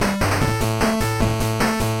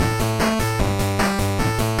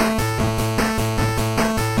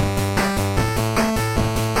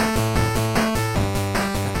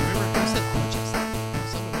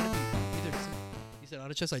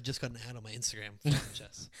chess. I just got an ad on my Instagram for auto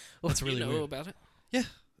chess. That's really you know weird. about it? Yeah.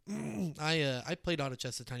 I played auto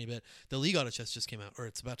chess a tiny bit. The League auto chess just came out, or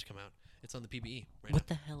it's about to come out. It's on the PBE right What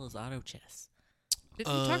the hell is auto chess?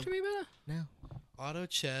 Didn't you talk to me about it? No. now. Auto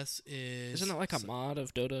chess is... Isn't it like a mod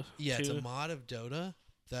of Dota? Yeah, it's 2? a mod of Dota.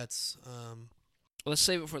 That's... Let's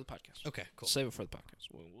save it for the podcast. Okay, cool. Save it for the podcast.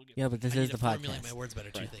 We'll get Yeah, but this I need is to the formulate podcast. my words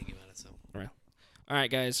better, too, Right. thinking about it, so... All right,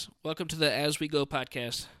 guys. Welcome to the As We Go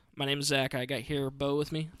podcast. My name is Zach. I got here Bo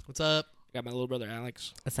with me. What's up? I got my little brother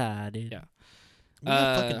Alex. That's how I do. Yeah. Move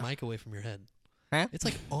that fucking mic away from your head. Huh? It's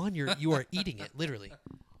like on your... You are eating it, literally.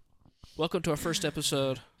 Welcome to our first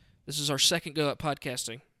episode. This is our second go at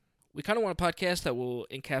podcasting. We kind of want a podcast that will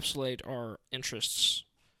encapsulate our interests.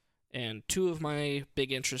 And two of my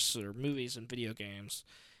big interests are movies and video games.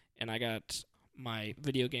 And I got my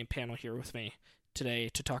video game panel here with me today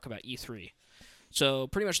to talk about E3. So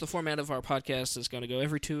pretty much the format of our podcast is going to go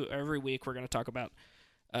every week. We're going to talk about,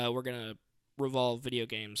 we're going to revolve video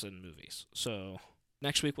games and movies. So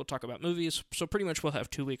next week we'll talk about movies. So pretty much we'll have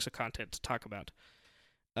 2 weeks of content to talk about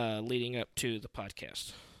leading up to the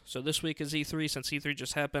podcast. So this week is E3 since E3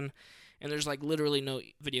 just happened, and there's like literally no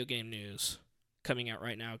video game news coming out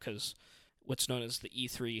right now because what's known as the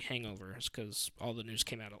E3 hangover is because all the news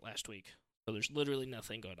came out last week. So there's literally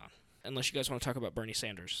nothing going on. Unless you guys want to talk about Bernie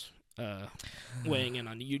Sanders weighing in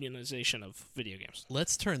on the unionization of video games.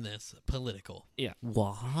 Let's turn this political.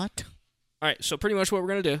 What? All right, so pretty much what we're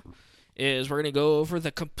going to do is we're going to go over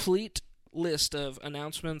the complete list of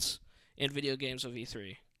announcements in video games of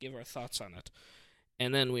E3, give our thoughts on it,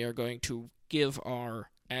 and then we are going to give our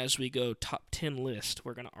As We Go top 10 list.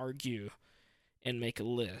 We're going to argue and make a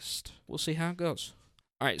list. We'll see how it goes.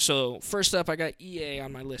 All right, so first up, I got EA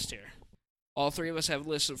on my list here. All three of us have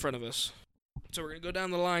lists in front of us. So we're going to go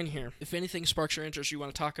down the line here. If anything sparks your interest you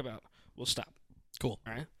want to talk about, we'll stop. Cool.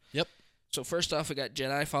 All right? Yep. So first off, we got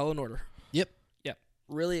Jedi Fallen Order. Yep. Yep.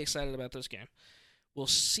 Really excited about this game. We'll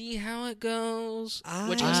see how it goes.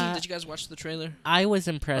 Did you guys watch the trailer? I was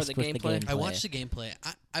impressed the with the gameplay? gameplay. I watched the gameplay.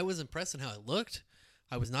 I was impressed in how it looked.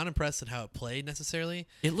 I was not impressed at how it played necessarily.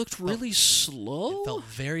 It looked really slow. It felt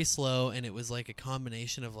very slow, and it was like a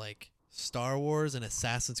combination of like Star Wars and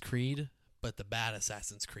Assassin's Creed, but the bad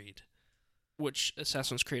Assassin's Creed. Which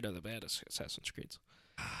Assassin's Creed are the baddest Assassin's Creeds?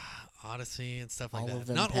 Odyssey and stuff like All that. of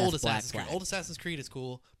them Not past old Black Assassin's Creed. Flag. Old Assassin's Creed is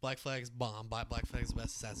cool. Black Flag's bomb. Black Flag is the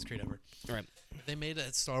best Assassin's Creed ever. Right. If they made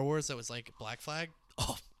a Star Wars that was like Black Flag,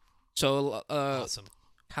 So awesome.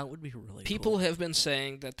 That would be really people cool. have been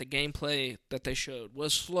saying that the gameplay that they showed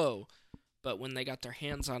was slow, but when they got their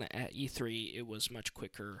hands on it at E3, it was much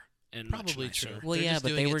quicker and Probably much nicer. true. Well, They're yeah, just but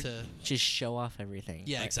doing they it were to- just show off everything.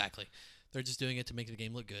 Yeah, Right. exactly. They're just doing it to make the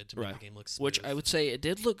game look good, to make Right. the game look smooth. Which I would say it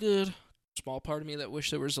did look good. Small part of me that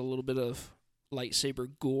wished there was a little bit of lightsaber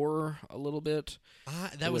gore, a little bit.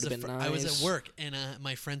 That It was would've been I was nice. at work, and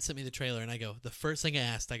my friend sent me the trailer, and I go, the first thing I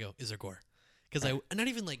asked, is there gore? Because not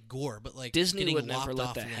even like gore, but like Disney getting would never lopped let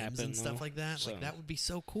off that limbs happen, and stuff though, like that. so. Like that would be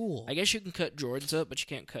so cool. I guess you can cut droids up, but you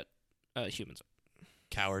can't cut humans up.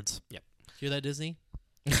 Cowards. Yep. Hear that, Disney?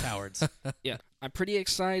 Cowards. Yeah, I'm pretty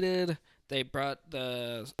excited. They brought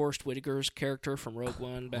the Forrest Whitaker's character from Rogue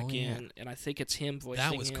One back Oh, yeah. in, and I think it's him voicing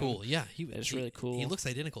That was him. cool. Yeah, It's really cool. He looks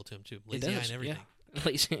identical to him too. It Lazy eye does, and everything. yeah.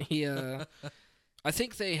 Lazy- he, I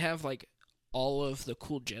think they have like all of the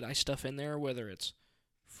cool Jedi stuff in there, whether it's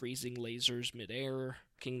freezing lasers midair,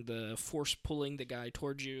 the Force pulling the guy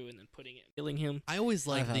towards you, and then putting it, killing him. I always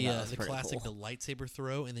like thought the that was the pretty classic cool. the lightsaber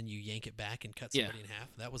throw, and then you yank it back and cut Yeah. somebody in half.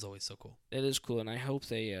 That was always so cool. It is cool, and I hope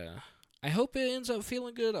they. I hope it ends up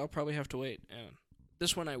feeling good. I'll probably have to wait.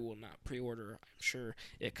 This one I will not pre-order. I'm sure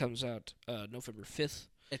it comes out November 5th.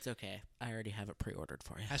 It's okay. I already have it pre-ordered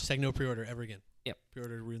for you. Hashtag no pre-order ever again. Yep.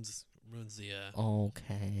 Pre-order ruins the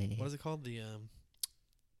Okay. what is it called? The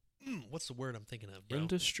what's the word I'm thinking of, bro?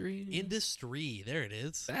 Industry. Industry. There it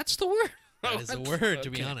is. That's the word. That is the word, to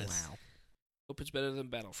be Okay. honest. Wow. Hope it's better than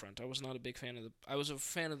Battlefront. I was not a big fan of I was a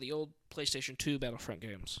fan of the old PlayStation 2 Battlefront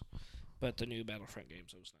games, but the new Battlefront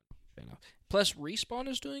games I was not a fan of. Plus, Respawn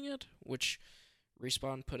is doing it, which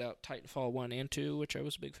Respawn put out Titanfall 1 and 2, which I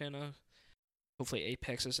was a big fan of. Hopefully,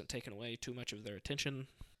 Apex isn't taking away too much of their attention.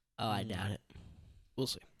 Oh, I doubt it. We'll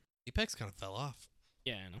see. Apex kind of fell off.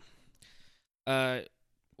 Yeah, I know.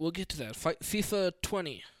 We'll get to that. FIFA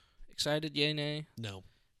 20. Excited? Yay, nay? No.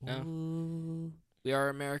 No. Ooh. We are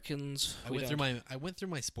Americans. I went through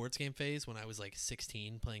my sports game phase when I was like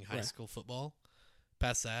 16 playing high Right. school football.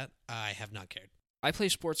 Past that, I have not cared. I play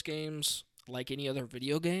sports games like any other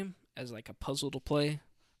video game as like a puzzle to play.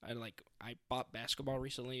 I bought basketball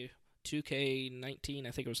recently 2K19.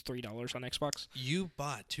 I think it was $3 on Xbox. You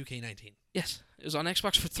bought 2K19. Yes, it was on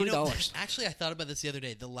Xbox for $3. You know, actually, I thought about this the other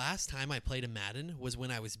day. The last time I played a Madden was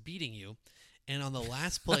when I was beating you, and on the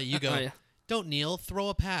last play, you go, Oh, yeah. "Don't kneel, throw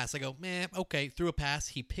a pass." I go, "Man, okay." Threw a pass.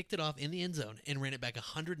 He picked it off in the end zone and ran it back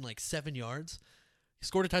 107 yards. He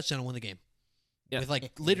scored a touchdown and won the game Yeah. with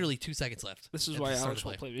like literally 2 seconds left. This is at why the start Alex of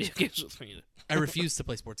won't play. play video games with me. I refuse to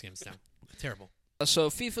play sports games now. Terrible.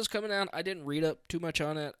 So FIFA's coming out. I didn't read up too much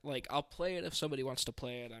on it. Like, I'll play it if somebody wants to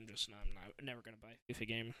play it. I'm never gonna buy a FIFA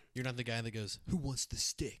game. You're not the guy that goes, "Who wants the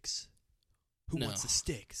sticks? Who No. wants the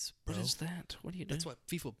sticks, bro?" What is that? What do you do? That's what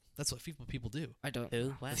FIFA people do. I don't.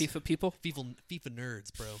 Who? What? FIFA people. FIFA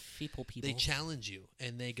nerds, bro. People. They challenge you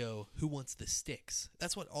and they go, "Who wants the sticks?"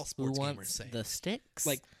 That's what all Who sports gamers wants say. the sticks?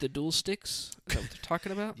 Like the dual sticks. Is that what they're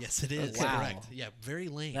talking about? Yes, it is. Wow. Correct. Yeah, very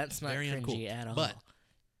lame. That's not very cringy uncool. at all. But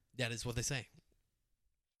that is what they say.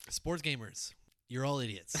 Sports gamers, you're all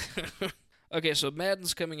idiots. Okay, so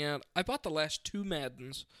Madden's coming out. I bought the last 2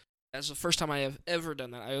 Maddens. That's the first time I have ever done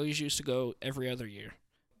that. I always used to go every other year.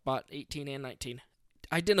 Bought 18 and 19.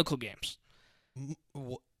 Identical games.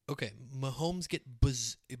 Okay, Mahomes get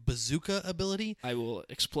bazooka ability. I will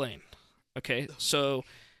explain. Okay, so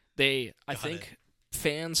I Got think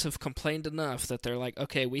fans have complained enough that they're like,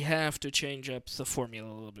 okay, we have to change up the formula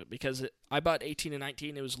a little bit because I bought 18 and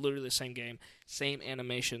 19. It was literally the same game, same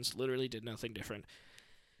animations, literally did nothing different.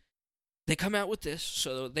 They come out with this,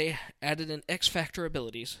 so they added in X Factor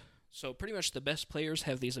abilities. So pretty much the best players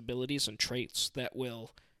have these abilities and traits that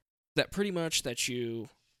you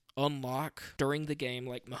unlock during the game.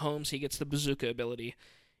 Like Mahomes, he gets the bazooka ability.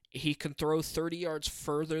 He can throw 30 yards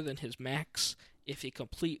further than his max if he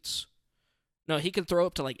completes. No, he can throw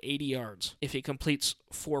up to like 80 yards if he completes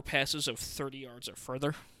 4 passes of 30 yards or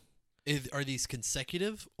further. Are these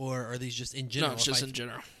consecutive or are these just in general? No, it's just in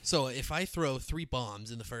general. So if I throw 3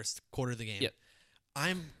 bombs in the first quarter of the game, Yep.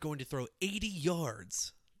 I'm going to throw 80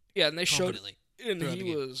 yards Yeah, and they showed, confidently. and throughout the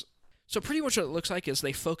he game. was. So pretty much what it looks like is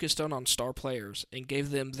they focused on star players and gave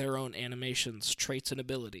them their own animations, traits, and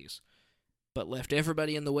abilities, but left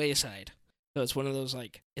everybody in the wayside. So it's one of those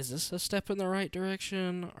like, is this a step in the right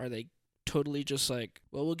direction? Are they totally just like,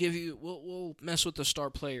 well, we'll mess with the star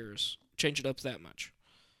players, change it up that much?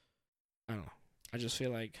 I don't know. I just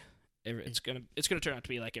feel like it's gonna turn out to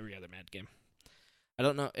be like every other Mad game. I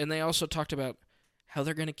don't know. And they also talked about how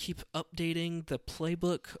they're gonna keep updating the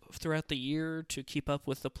playbook throughout the year to keep up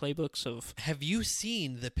with the playbooks of. Have you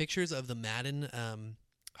seen the pictures of the Madden?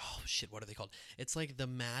 Oh shit, what are they called? It's like the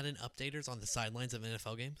Madden updaters on the sidelines of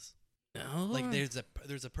NFL games. No. Like there's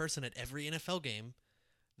a person at every NFL game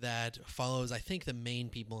that follows, I think, the main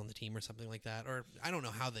people on the team or something like that. Or I don't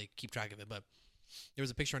know how they keep track of it, but there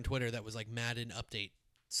was a picture on Twitter that was like Madden update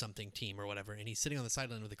something team or whatever, and he's sitting on the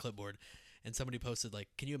sideline with a clipboard. And somebody posted, like,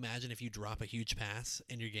 can you imagine if you drop a huge pass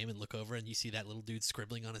in your game and look over and you see that little dude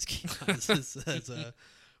scribbling on his key as a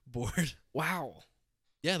board? Wow.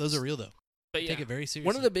 Yeah, those are real, though. But yeah, Take it very seriously.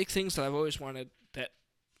 one of the big things that I've always wanted that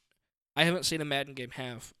I haven't seen a Madden game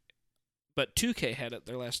have, but 2K had it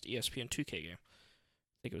their last ESPN 2K game.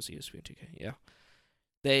 I think it was ESPN 2K. Yeah,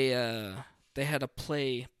 they had a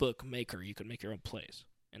playbook maker. You could make your own plays,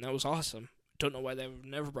 and that was awesome. Don't know why they've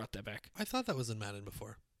never brought that back. I thought that was in Madden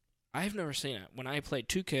before. I've never seen it. When I played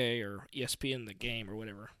 2K or ESPN the game or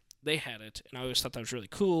whatever, they had it, and I always thought that was really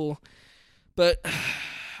cool. But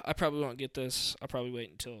I probably won't get this. I'll probably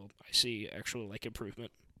wait until I see actual like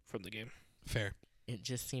improvement from the game. Fair. It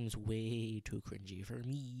just seems way too cringy for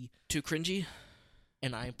me. Too cringy?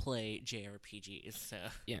 And I play JRPGs, so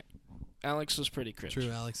Alex is pretty cringe. True,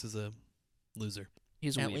 Alex is a loser.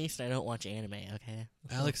 He's a at weeb. least I don't watch anime, okay?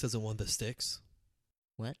 Alex doesn't want the sticks.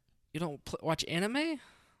 You don't watch anime? Are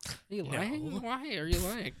you lying? No. Why are you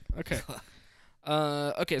lying? Okay.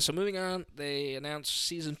 Okay, so moving on, they announced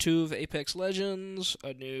Season 2 of Apex Legends,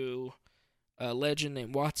 a new legend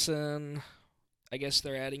named Watson. I guess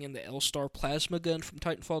they're adding in the L-Star Plasma Gun from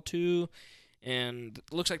Titanfall 2, and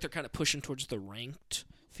it looks like they're kind of pushing towards the ranked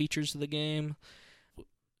features of the game.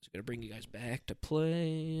 Is it going to bring you guys back to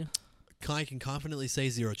play? I can confidently say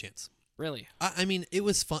 0 chance. Really? I mean, it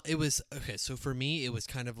was fun. It was, okay, so for me, it was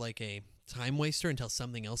kind of like a time waster until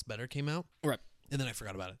something else better came out. Right. And then I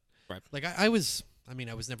forgot about it. Right. Like, I was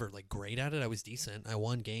never, like, great at it. I was decent. I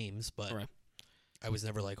won games, but Right. I was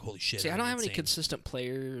never like, holy shit. See, I I'm don't have any insane. consistent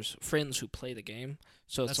friends who play the game,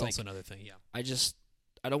 so That's it's like also another thing, yeah. I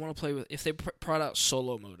don't want to play with. If they brought out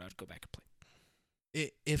solo mode, I'd go back and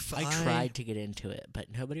play. If I tried to get into it,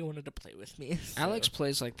 but nobody wanted to play with me. So. Alex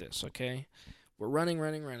plays like this, okay? We're running.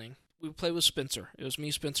 We play with Spencer. It was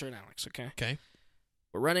me, Spencer, and Alex, okay? Okay.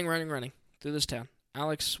 We're running through this town.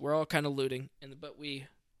 Alex, we're all kind of looting, but we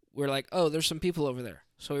we're like, oh, there's some people over there.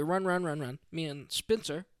 So we run. Me and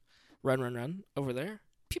Spencer run over there.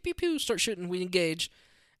 Pew, pew, pew, start shooting. We engage.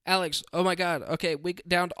 Alex, oh my God. Okay, we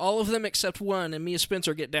downed all of them except one, and me and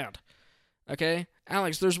Spencer get downed. Okay?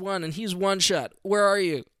 Alex, there's one, and he's one shot. Where are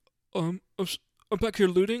you? I'm back here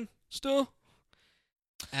looting still.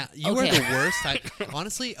 You are the worst.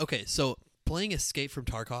 Honestly, okay, so playing Escape from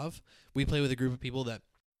Tarkov, we play with a group of people that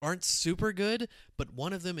aren't super good, but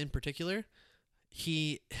one of them in particular,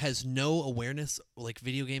 he has no awareness, like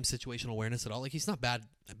video game situational awareness at all. Like, he's not bad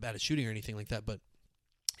at shooting or anything like that, but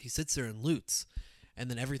he sits there and loots, and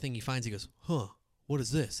then everything he finds, he goes, huh, what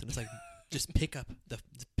is this? And it's like, just pick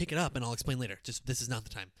it up, and I'll explain later. Just, this is not the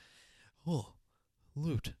time. Oh,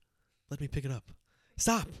 loot. Let me pick it up.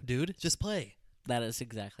 Stop, dude. Just play. That is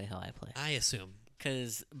exactly how I play. I assume.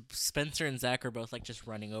 Because Spencer and Zach are both like just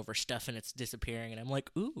running over stuff and it's disappearing, and I'm like,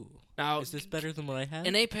 ooh, Now, is this better than what I had?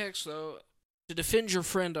 in Apex, though, to defend your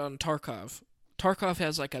friend on Tarkov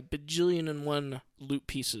has like a bajillion and one loot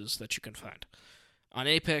pieces that you can find. On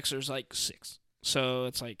Apex, there's like 6. So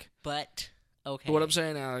it's like... But, okay. What I'm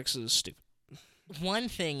saying, Alex, is stupid. One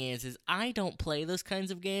thing is I don't play those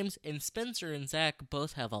kinds of games, and Spencer and Zach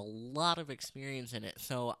both have a lot of experience in it,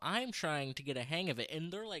 so I'm trying to get a hang of it,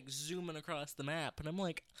 and they're like zooming across the map, and I'm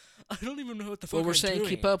like, I don't even know what the fuck Well, we're I'm saying doing.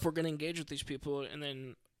 keep up, we're going to engage with these people, and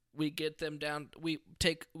then we get them down, we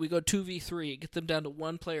go 2v3, get them down to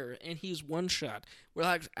one player, and he's one shot. We're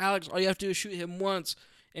like, Alex, all you have to do is shoot him once,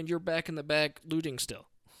 and you're back in the back looting still.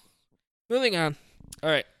 Moving on. All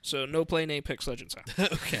right, so no playing Apex Legends, huh?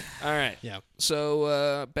 Okay. All right. Yeah.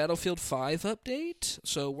 So, Battlefield 5 update.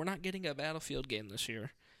 So, we're not getting a Battlefield game this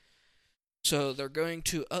year. So, they're going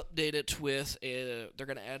to update it with, they're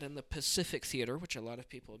going to add in the Pacific Theater, which a lot of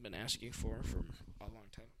people have been asking for a long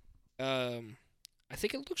time. I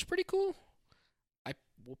think it looks pretty cool. I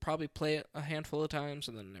will probably play it a handful of times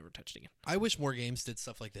and then never touch it again. I wish more games did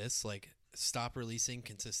stuff like this, like stop releasing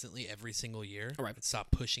consistently every single year. Right. And stop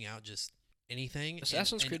pushing out just anything.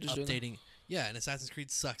 Assassin's and Creed is doing updating. Yeah, and Assassin's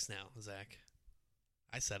Creed sucks now, Zach.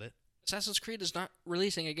 I said it. Assassin's Creed is not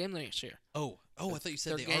releasing a game next year. Oh, I thought you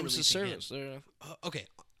said Their they are games as releasing service. They're okay,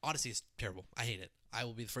 Odyssey is terrible. I hate it. I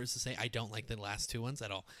will be the first to say I don't like the last 2 ones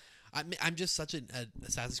at all. I'm just such an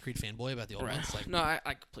Assassin's Creed fanboy about the old ones. Like, no, I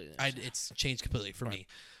completely understand. it's changed completely for me.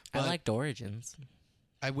 I But liked Origins.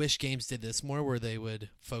 I wish games did this more, where they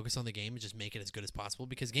would focus on the game and just make it as good as possible.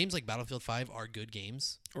 Because games like Battlefield 5 are good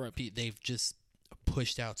games. Right. They've just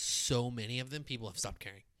pushed out so many of them. People have stopped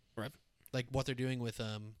caring. Right. Like what they're doing with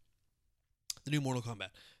the new Mortal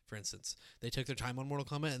Kombat, for instance. They took their time on Mortal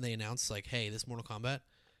Kombat and they announced like, hey, this Mortal Kombat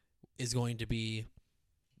is going to be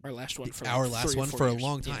Our last one for our like last 3 or one 4 for a years.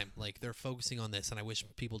 long Yeah. time. Like they're focusing on this, and I wish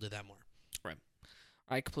people did that more.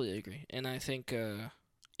 I completely agree, and I think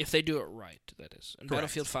if they do it right, that is. And Correct.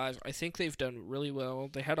 Battlefield 5, I think they've done really well.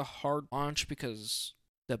 They had a hard launch because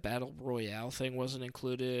the Battle Royale thing wasn't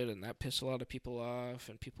included, and that pissed a lot of people off,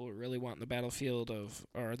 and people were really wanting the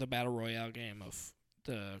the Battle Royale game of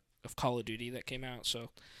Call of Duty that came out, so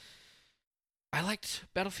I liked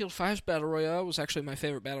Battlefield 5's Battle Royale. It was actually my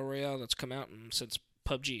favorite Battle Royale that's come out since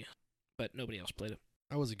PUBG, but nobody else played it.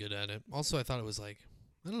 I wasn't good at it. Also, I thought it was like,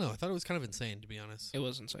 I don't know. I thought it was kind of insane, to be honest. It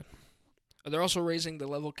was insane. They're also raising the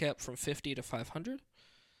level cap from 50 to 500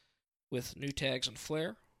 with new tags and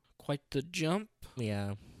flare. Quite the jump.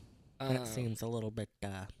 Yeah, that seems a little bit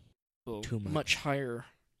too much higher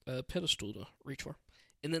pedestal to reach for.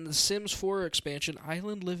 And then the Sims 4 expansion,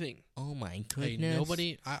 Island Living. Oh my Hey,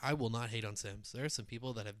 goodness. I will not hate on Sims. There are some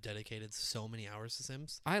people that have dedicated so many hours to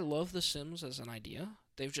Sims. I love the Sims as an idea.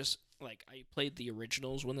 They've just, like, I played the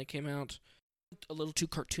originals when they came out. A little too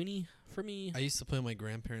cartoony for me. I used to play on my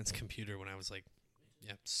grandparents' computer when I was like,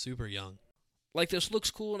 super young. Like, this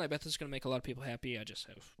looks cool, and I bet this is going to make a lot of people happy. I just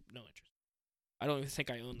have no interest. I don't even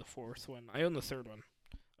think I own the 4th one. I own the 3rd one.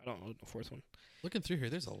 I don't own the 4th one. Looking through here,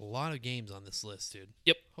 there's a lot of games on this list, dude.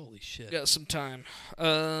 Yep. Holy shit. Got some time.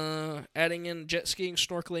 Adding in jet skiing,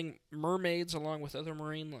 snorkeling, mermaids, along with other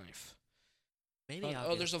marine life. Maybe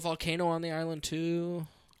There's a volcano on the island, too.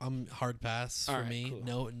 Hard pass for All right, me.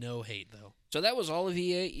 cool. No hate, though. So that was all of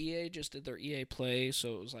EA. EA just did their EA Play,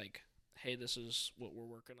 so it was like, hey, this is what we're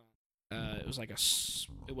working on. It was like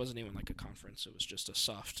it wasn't even like a conference. It was just a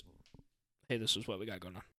soft, hey, this is what we got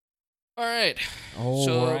going on. All right.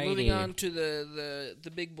 So moving on to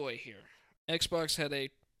the big boy here. Xbox had a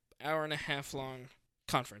hour-and-a-half long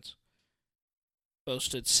conference.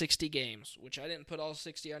 Boasted 60 games, which I didn't put all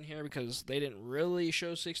 60 on here because they didn't really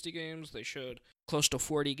show 60 games. They showed close to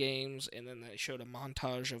 40 games, and then they showed a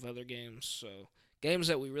montage of other games. So games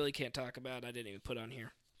that we really can't talk about, I didn't even put on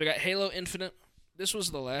here. We got Halo Infinite. This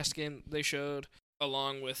was the last game they showed.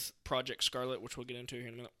 along with Project Scarlet, which we'll get into here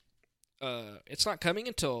in a minute. It's not coming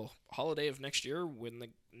until holiday of next year when the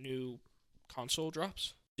new console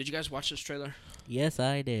drops. Did you guys watch this trailer? Yes,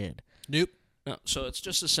 I did. Nope. No, so it's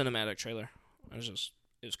just a cinematic trailer. It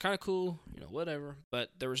was kind of cool, whatever.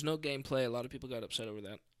 But there was no gameplay. A lot of people got upset over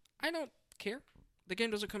that. I don't care. The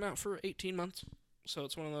game doesn't come out for 18 months, so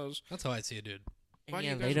it's one of those. That's how I see it, dude. Why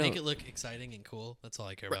Yeah, do they you guys make don't- it look exciting and cool? That's all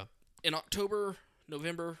I care Right. about. In October,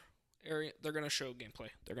 November area, they're gonna show gameplay.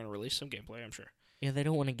 They're gonna release some gameplay, I'm sure. Yeah, they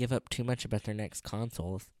don't want to give up too much about their next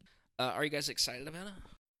consoles. Are you guys excited about it?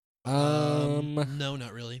 No,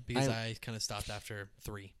 not really, because I- I kind of stopped after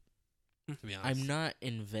 3. To be honest, I'm not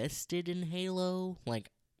invested in Halo.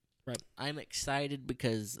 Like, Right. I'm excited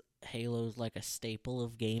because Halo's like a staple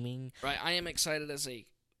of gaming. Right, I am excited as a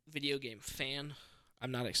video game fan.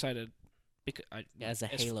 I'm not excited because As a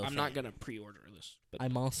Halo I'm not fan. gonna pre-order this. But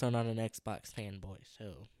I'm also not an Xbox fanboy,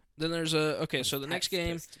 so. then there's so the next That's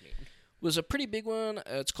game supposed to mean. was a pretty big one.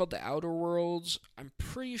 It's called The Outer Worlds. I'm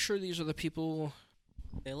pretty sure these are the people.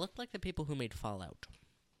 They look like the people who made Fallout.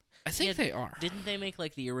 I think Yeah, they are. Didn't they make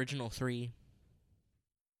like the original 3?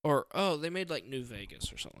 Or they made like New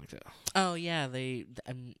Vegas or something like that. Oh yeah,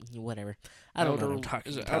 whatever. I don't know what I'm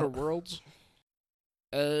talking Is it about. Outer Worlds?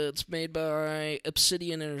 It's made by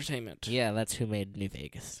Obsidian Entertainment. Yeah, that's who made New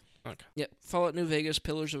Vegas. Okay. Yep. Fallout New Vegas,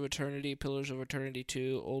 Pillars of Eternity, Pillars of Eternity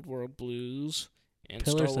 2, Old World Blues, and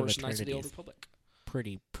Pillars Star of Wars Knights of the Eternity Old is- Republic.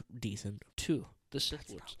 Pretty decent. 2. The Sith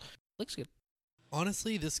That's Lords. Looks good.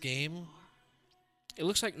 honestly, this game It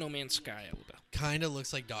looks like No Man's Sky a little bit. kind of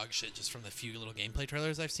looks like dog shit just from the few little gameplay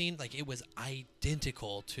trailers I've seen. Like, it was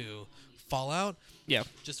identical to Fallout, Yeah.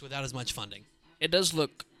 just without as much funding. It does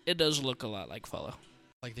look a lot like Fallout.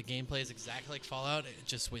 Like, the gameplay is exactly like Fallout,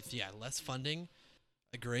 just with, less funding,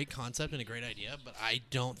 a great concept and a great idea, but I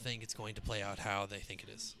don't think it's going to play out how they think it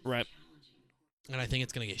is. Right. And I think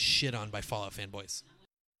it's going to get shit on by Fallout fanboys.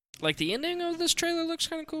 Like, the ending of this trailer looks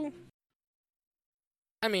kind of cool.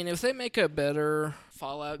 I mean, if they make a better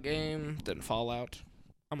Fallout game than Fallout,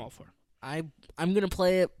 I'm all for it. I'm gonna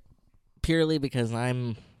play it purely because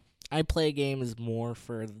I play games more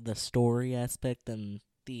for the story aspect than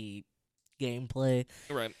the gameplay.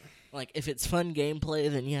 Right. Like, if it's fun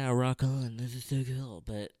gameplay, then yeah, rock on. This is so cool.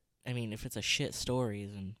 But I mean, if it's a shit story,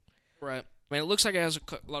 then Right. I mean, it looks like it has a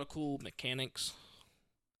lot of cool mechanics.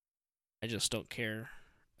 I just don't care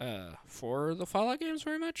for the Fallout games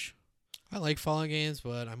very much. I like Fallout games,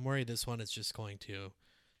 but I'm worried this one is just going to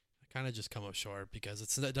kind of just come up short because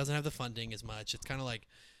it doesn't have the funding as much. It's kind of like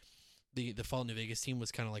the Fallout New Vegas team was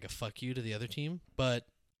kind of like a fuck you to the other team, but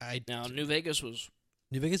Now, New Vegas was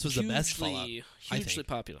New Vegas was the best Fallout. hugely think.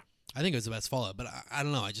 popular. I think it was the best Fallout, but I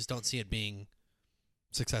don't know. I just don't see it being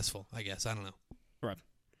successful, I guess. I don't know.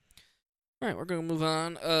 All right, we're going to move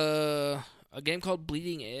on. A game called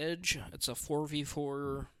Bleeding Edge. It's a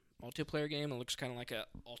 4v4 multiplayer game. It looks kind of like an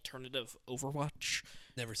alternative Overwatch.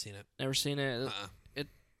 Never seen it. Never seen it.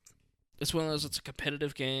 It's one of those, it's a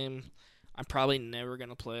competitive game. I'm probably never going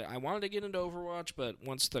to play it. I wanted to get into Overwatch, but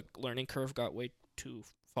once the learning curve got way too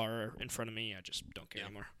far in front of me, I just don't care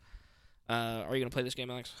anymore. Are you going to play this game,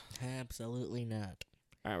 Alex? absolutely not.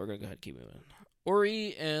 All right, we're going to go ahead and keep moving.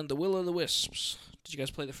 Ori and the Will of the Wisps. Did you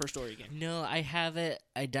guys play the first Ori game? No, I have it.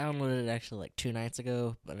 I downloaded it actually like 2 nights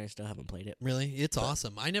ago, but I still haven't played it. Really? It's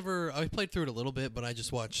awesome. I played through it a little bit, but I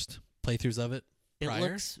just watched playthroughs of it It prior.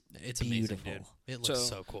 looks It's beautiful. amazing, dude. It looks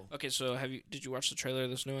So- so cool. Okay, so did you watch the trailer of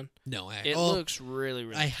this new one? No, It looks really,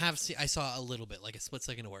 really I have seen. I saw a little bit, like a split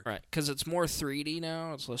second of work. right, because it's more 3D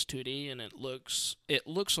now. It's less 2D, and it looks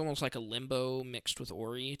almost like a Limbo mixed with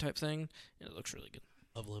Ori type thing, and it looks really good.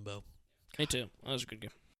 Of Limbo. Me too. That was a good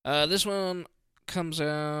game. This one comes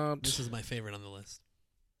out. This is my favorite on the list.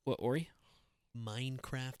 What, Ori?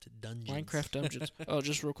 Minecraft Dungeons. Minecraft Dungeons. Oh,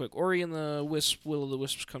 just real quick. Ori and the Will of the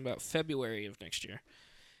Wisps come out February of next year.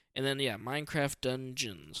 And then, Minecraft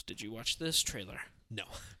Dungeons. Did you watch this trailer? No.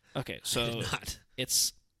 Okay, I so did not.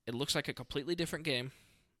 it looks like a completely different game.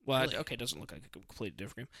 Well, Really? it doesn't look like a completely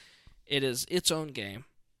different game. It is its own game.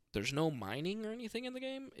 There's no mining or anything in the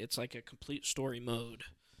game. It's like a complete story mode.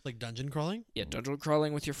 Like dungeon crawling? Yeah, dungeon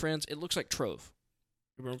crawling with your friends. It looks like Trove.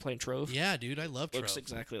 Remember playing Trove? Yeah, dude, I love Looks Trove.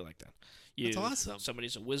 exactly like that. That's awesome.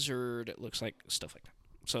 Somebody's a wizard. It looks like stuff like that.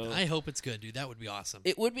 So I hope it's good, dude. That would be awesome.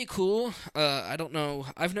 it would be cool. I don't know.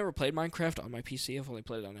 I've never played Minecraft on my PC. I've only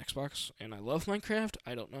played it on Xbox, and I love Minecraft.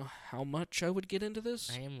 I don't know how much I would get into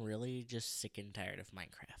this. I am really just sick and tired of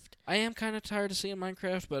Minecraft. I am kind of tired of seeing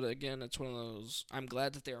Minecraft, but again, it's one of those. I'm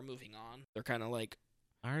glad that they are moving on. They're kind of like,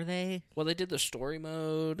 Are they? well, they did the story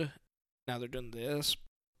mode. Now they're doing this.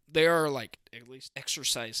 They are like at least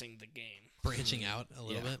exercising the game. Branching out a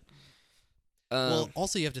little Yeah. bit. Well,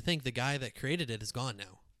 also you have to think the guy that created it is gone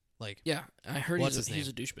now. Like, yeah, I heard What's he's his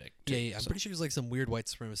a name? douchebag. Too, yeah, I'm so- pretty sure he's like some weird white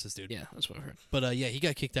supremacist dude. Yeah, that's what I heard. But yeah, he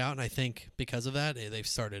got kicked out, and I think because of that, they've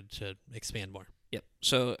started to expand more. Yep.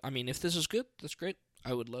 So, I mean, if this is good, that's great.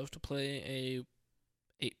 I would love to play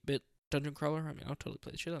a 8-bit dungeon crawler. I mean, I'll totally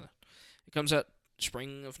play the shit out of that. It comes out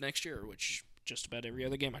spring of next year, which just about every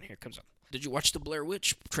other game on here comes out. Did you watch the Blair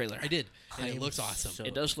Witch trailer? I did, and I it am looks awesome. so-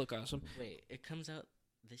 It does look awesome. Wait, it comes out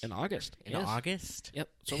this In year? August. In Yes. August? Yep.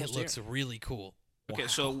 It's It almost looks here. really cool. Okay, Wow,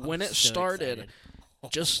 so I'm when it so started,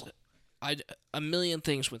 excited. just a million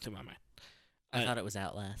things went through my mind. I thought it was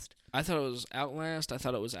Outlast. I thought it was Outlast. I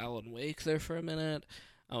thought it was Alan Wake there for a minute.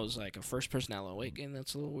 I was like, a first-person Alan Wake game,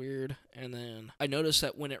 that's a little weird. And then I noticed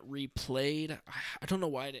that when it replayed, I don't know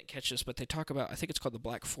why I didn't catch this, but they talk about, I think it's called the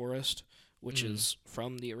Black Forest, which is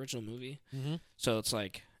from the original movie. Mm-hmm. So it's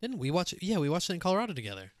like, Didn't we watch it? Yeah, we watched it in Colorado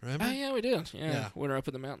together. Remember? oh, yeah, we did. Yeah, Yeah. we were up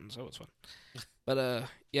in the mountains. That was fun. But,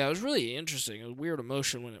 yeah, it was really interesting. It was weird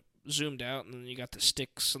emotion when it zoomed out, and then you got the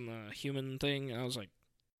sticks and the human thing, and I was like,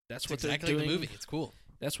 that's It's what exactly they're like doing. the movie. It's cool.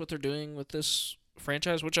 That's what they're doing with this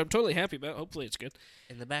franchise, which I'm totally happy about. Hopefully it's good.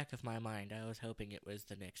 In the back of my mind, I was hoping it was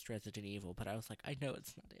the next Resident Evil, but I was like, I know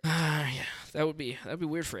it's not it. Yeah, that'd be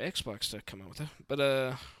weird for Xbox to come out with that.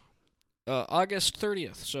 But August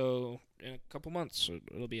 30th, so in a couple months, so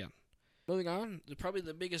it'll be out. Moving on, probably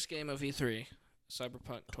the biggest game of E3,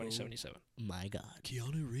 Cyberpunk 2077. My God.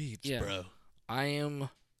 Keanu Reeves, Yeah. bro.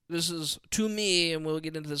 This is to me, and we'll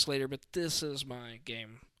get into this later, but this is my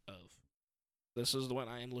game this is the one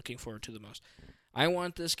I am looking forward to the most. I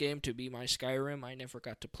want this game to be my Skyrim. I never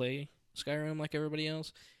got to play Skyrim like everybody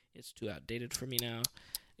else. It's too outdated for me now.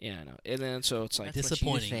 Yeah, I know. And then so it's like That's what you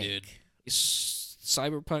disappointing, think. dude.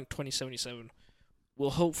 Cyberpunk 2077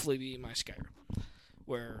 will hopefully be my Skyrim,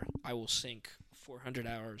 where I will sink 400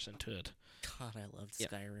 hours into it. God, I loved Yeah.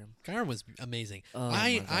 Skyrim. Skyrim was amazing. Oh,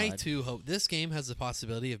 I my God. too hope this game has the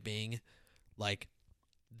possibility of being like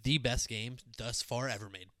the best game thus far ever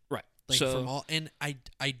made. Right. Like so from all, and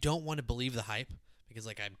I don't want to believe the hype because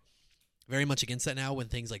like I'm very much against that now. When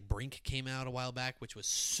things like Brink came out a while back, which was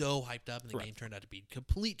so hyped up, and the Right. game turned out to be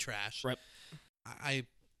complete trash. Right. I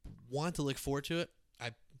want to look forward to it.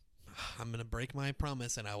 I'm gonna break my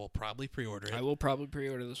promise, and I will probably pre-order it. I will probably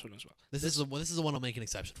pre-order this one as well. This is the one I'll make an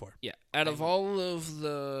exception for. Yeah. Out of all of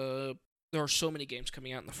there are so many games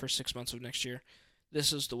coming out in the first 6 months of next year.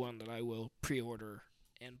 This is the one that I will pre-order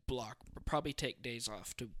and block. Probably take days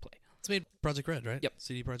off to play. It's made Project Red, right? Yep.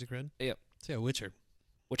 CD Project Red. Yep. So yeah, Witcher.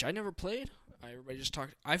 Which I never played. Everybody just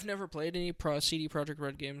talked. I've never played any CD Projekt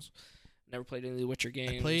Red games. Never played any of the Witcher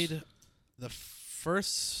games. I played the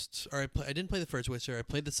first, or I didn't play the first Witcher. I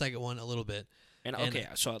played the second one a little bit. And and- okay,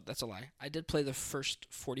 so that's a lie. I did play the first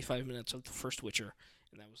 45 minutes of the first Witcher,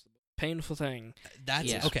 and that was the painful thing. That's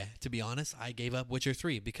Yeah. okay. To be honest, I gave up Witcher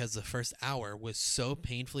 3 because the first hour was so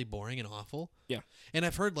painfully boring and awful. Yeah. And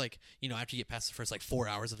I've heard like, after you get past the first like 4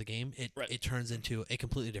 hours of the game, Right. it turns into a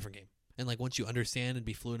completely different game. And like once you understand and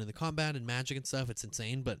be fluent in the combat and magic and stuff, it's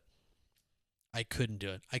insane, but I couldn't do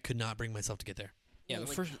it. I could not bring myself to get there. Yeah, Well, the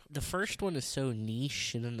like, first. the first one is so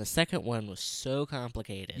niche, and then the second one was so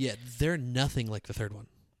complicated. Yeah, they're nothing like the third one.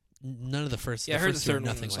 None of the first. Yeah, I heard the first two are third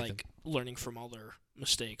one nothing was like like learning from all their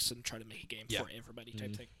mistakes and try to make a game Yeah. for everybody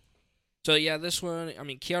type Mhm. thing. So yeah, this one. I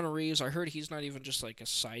mean, Keanu Reeves. I heard he's not even just like a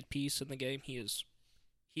side piece in the game. He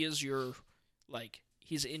is your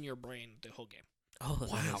he's in your brain the whole game. Oh, them.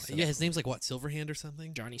 that Wow. is so Yeah, his cool. name's like what, Silverhand or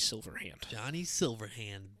something? Johnny Silverhand. Johnny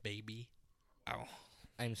Silverhand, baby. Wow.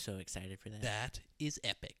 I'm so excited for that. That is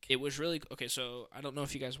epic. It was really okay. So I don't know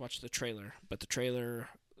if you guys watched the trailer, but the trailer,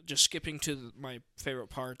 just skipping to my favorite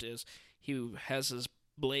part, is he has his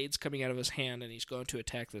blades coming out of his hand, and he's going to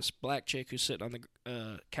attack this black chick who's sitting on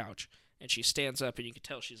the couch, and she stands up, and you can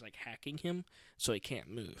tell she's like hacking him, so he can't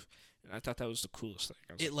move. And I thought that was the coolest thing.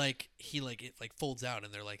 I was It it folds out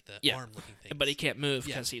and they're like the Yeah. arm looking things. but he can't move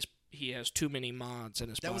Yeah. because he has too many mods in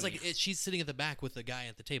his That was body. like she's sitting at the back with the guy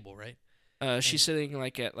at the table, right? She's sitting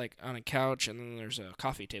like on a couch, and then there's a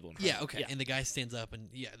coffee table in front Yeah, of her. okay. And the guy stands up and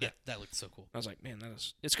that looked so cool. I was like, man,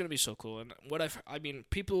 it's gonna be so cool. And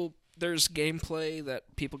there's gameplay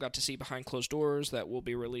that people got to see behind closed doors that will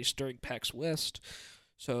be released during PAX West,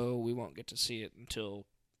 so we won't get to see it until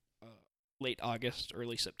late August,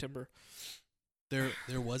 early September.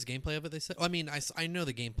 There was gameplay of it. They said. I mean, I know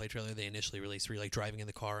the gameplay trailer they initially released, where you're like driving in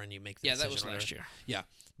the car and you make the Yeah, that decision was or last whatever. year.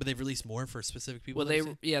 But they've released more for specific people. Well,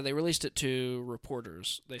 have you seen? they released it to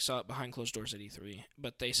reporters. They saw it behind closed doors at E3,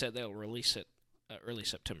 but they said they'll release it early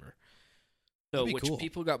September. So, That'd be which cool.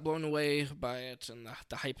 people got blown away by it, and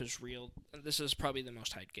the hype is real. And this is probably the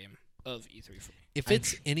most hyped game of E3 for me. If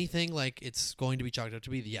it's anything like it's going to be chalked up to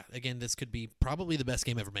be, yeah, again, this could be probably the best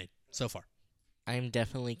game ever made so far. I'm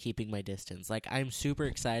definitely keeping my distance. Like, I'm super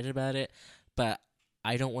excited about it, but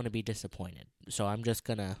I don't want to be disappointed. So I'm just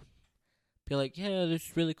gonna be like, yeah, this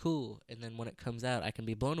is really cool. And then when it comes out, I can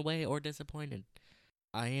be blown away or disappointed.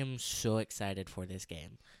 I am so excited for this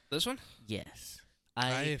game. This one? Yes. I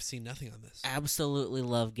have seen nothing on this. Absolutely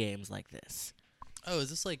love games like this. Oh, is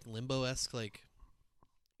this like Limbo-esque, like...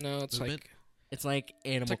 No, it's movement? It's like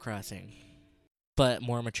Animal like- Crossing, but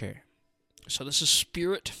more mature. So this is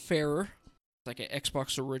Spiritfarer. Like an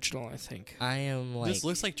Xbox original, I think. I am like... This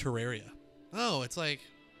looks like Terraria. Oh, it's like...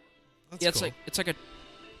 That's Yeah, cool. it's like a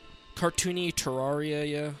cartoony Terraria,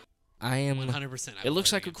 yeah. I am 100%. It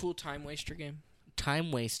looks like a cool time waster game.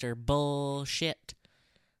 time waster bullshit.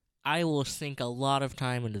 I will sink a lot of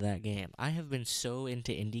time into that game. I have been so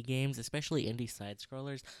into indie games, especially indie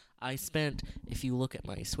side-scrollers. I spent, if you look at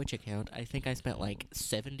my Switch account, I think I spent like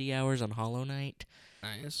 70 hours on Hollow Knight.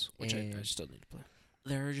 Nice. Which I And- still need to play.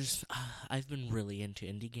 There are just, I've been really into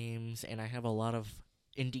indie games, and I have a lot of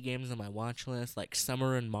indie games on my watch list, like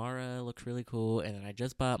Summer and Mara looks really cool, and then I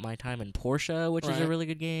just bought My Time in Portia, which is a Right. really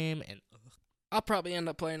good game, and I'll probably end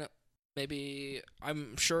up playing it. Maybe,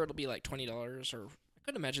 I'm sure it'll be like $20, or I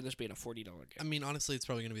couldn't imagine this being a $40 game. I mean, honestly, it's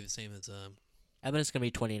probably going to be the same as... I bet it's going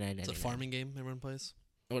to be $29.99. it's a farming game everyone plays.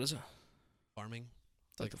 What is it? Farming.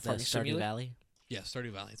 Like Like the farming Stardew simulator? Valley. Yeah,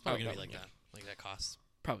 Stardew Valley. It's probably Oh, going to be like probably. that. Like that cost.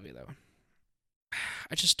 Probably that one.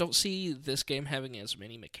 I just don't see this game having as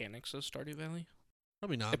many mechanics as Stardew Valley.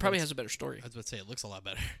 Probably not. It probably but has a better story. I was about to say, it looks a lot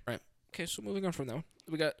better. Okay, so moving on from that one.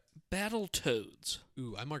 We got Battletoads.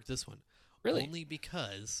 Ooh, I marked this one. Really? Only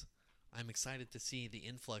because I'm excited to see the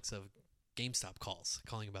influx of GameStop calls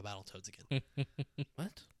calling about Battletoads again.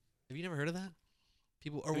 What? Have you never heard of that?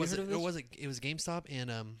 People, or Have you was heard it? of Or this? was it? It was GameStop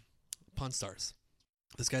and Pawn Stars.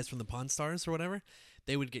 Those guys from the Pawn Stars or whatever,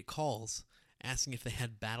 they would get calls asking if they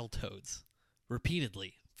had Battletoads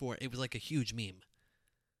repeatedly. For it was like a huge meme.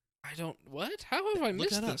 I don't... What? How have I Look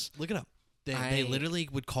missed that up. this? Look it up. They I- literally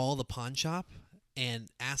would call the pawn shop and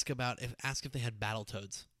ask if they had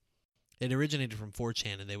Battletoads. It originated from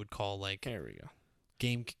 4chan, and they would call like There we go.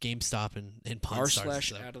 GameStop and Pawn R Stars. and slash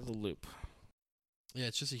stuff. out of the loop. Yeah,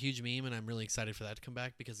 it's just a huge meme, and I'm really excited for that to come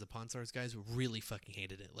back because the Pawn Stars guys really fucking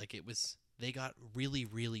hated it. Like they got really,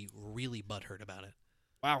 really, really butthurt about it.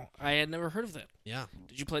 Wow, I had never heard of that. Yeah.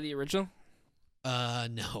 Did you play the original?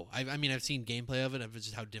 No. I mean, I've seen gameplay of it. Of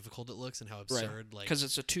just how difficult it looks and how absurd. Like Because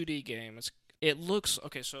it's a 2D game. It looks...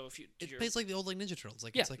 Okay, so if you... it you're- plays like the old like Ninja Turtles.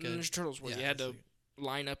 Like yeah, it's like Ninja Turtles, where yeah, you had it's to like-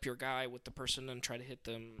 line up your guy with the person and try to hit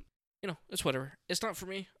them. You know, it's whatever. It's not for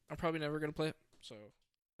me. I'm probably never going to play it. So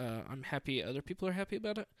I'm happy other people are happy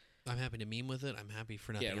about it. I'm happy to meme with it. I'm happy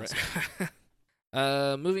for nothing Yeah, else.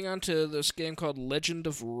 right. Moving on to this game called Legend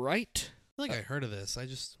of Right. I feel like I heard of this. I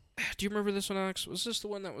just Do you remember this one, Alex? Was this the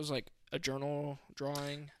one that was like a journal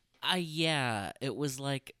drawing? Yeah, it was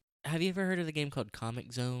like, have you ever heard of the game called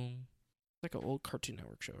Comic Zone? Like an old Cartoon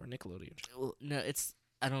Network show or Nickelodeon show. Well, no, it's,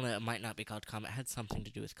 I don't know, it might not be called comic. It had something to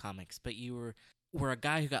do with comics, but you were a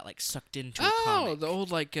guy who got like sucked into a Oh, comic. the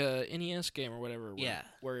old like NES game or whatever. Yeah.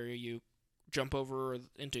 Where you jump over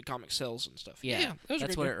into comic cells and stuff. Yeah, that was a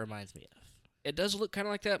That's great what game. it reminds me of. It does look kind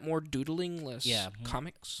of like that, more doodling, less Yeah.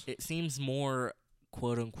 comics. It seems more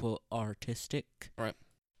quote unquote artistic.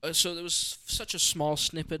 So there was such a small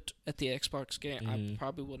snippet at the Xbox game. I Mhm.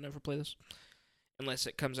 probably will never play this unless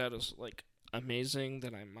it comes out as like amazing.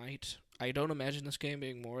 Then I might. I don't imagine this game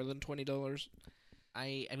being more than $20.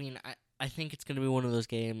 I mean, I think it's going to be one of those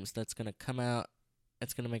games that's going to come out,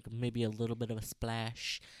 it's going to make maybe a little bit of a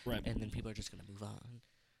splash, Right. and then people are just going to move on.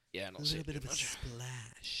 Yeah, I a don't see little it bit of too a much.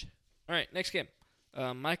 splash. All right, next game.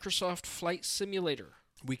 Microsoft Flight Simulator.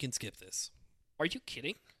 We can skip this. Are you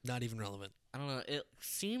kidding? Not even relevant. I don't know. It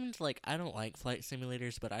seemed like I don't like flight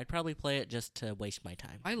simulators, but I'd probably play it just to waste my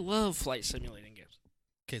time. I love flight simulating games.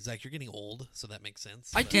 Okay, Zach, you're getting old, so that makes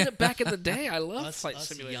sense. I but did it back in the day. I love us, flight us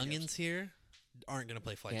simulating youngins games. here aren't gonna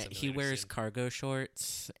play flight Yeah, simulator. he wears soon. cargo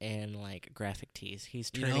shorts and like graphic tees. He's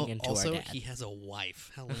You turning know, into also our dad. he has a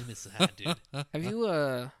wife. How lame is that, dude? Have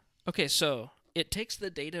you Okay, so it takes the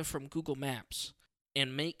data from Google Maps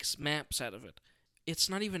and makes maps out of it. It's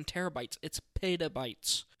not even terabytes, it's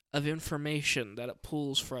petabytes of information that it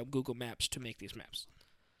pulls from Google Maps to make these maps.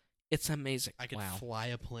 It's amazing. I could Wow. fly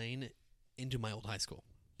a plane into my old high school.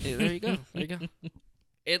 Yeah, there you go. There you go.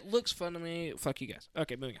 It looks fun to me. Fuck you guys.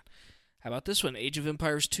 Okay, moving on. How about this one? Age of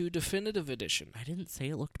Empires 2 Definitive Edition. I didn't say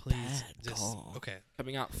it looked Please, bad. just Oh. okay.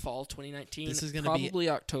 Coming out fall 2019. This is gonna be probably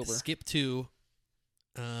October. Skip to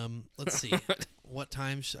Let's see. What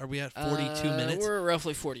time are we at? 42 minutes. We're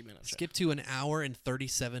roughly 40 minutes. Skip to an hour and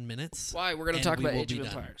 37 minutes. Why? We're going to and talk we about will Age of be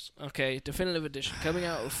done. Empires. Okay, Definitive Edition. Coming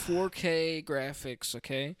out with 4K graphics,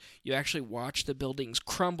 okay? You actually watch the buildings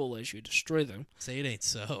crumble as you destroy them. Say it ain't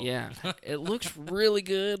so. Yeah. It looks really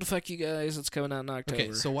good. Fuck you guys. It's coming out in October.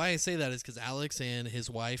 Okay, so why I say that is because Alex and his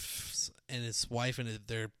wife and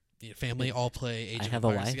their family all play Age I of have a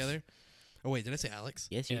Empires wife. together. Oh wait, did I say Alex?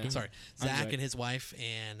 Yes, you Yeah. did. Sorry, I'm Zach Zach. and his wife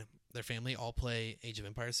and their family all play Age of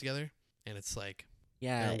Empires together, and it's like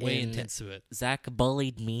Yeah, they're way and intense to it. Zach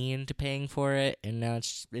bullied me into paying for it, and now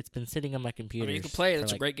it's been sitting on my I computer. mean, you can play it. for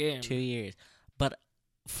It's a like great game. 2 years. But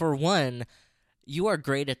for one, you are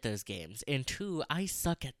great at those games, and two, I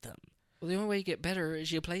suck at them. Well, the only way you get better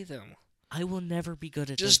is you play them. I will never be good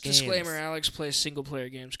at Just those games. disclaimer, Alex plays single-player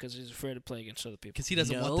games because he's afraid to play against other people. Because he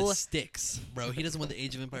doesn't want No. the sticks, bro. He doesn't want the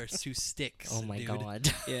Age of Empires 2 sticks. Oh my dude.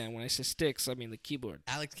 god. Yeah, when I say sticks, I mean the keyboard.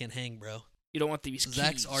 Alex can hang, bro. You don't want these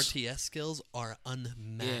Zach's keys. RTS skills are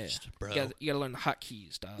unmatched, bro. You gotta learn the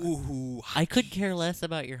hotkeys, dog. Ooh, I could care less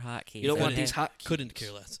about your hotkeys. You don't want okay? these hotkeys. couldn't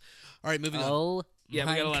care less. All right, moving on. Oh, Yeah,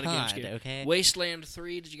 we my got a lot of games god, here. okay? Wasteland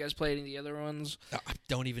 3, did you guys play any of the other ones? I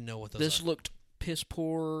don't even know what those This are. looked piss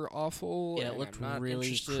poor, awful. Yeah, it and looked I'm not really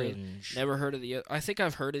interested. cringe. Never heard of the I think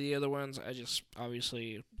I've heard of the other ones. I just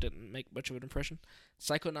obviously didn't make much of an impression.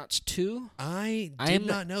 Psychonauts 2? I I did am-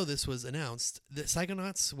 not know this was announced. The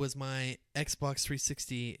Psychonauts was my Xbox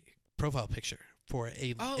 360 profile picture for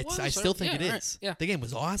a. Oh, it it's, was? I still think Yeah, it is. alright, yeah. The game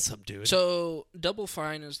was awesome, dude. So Double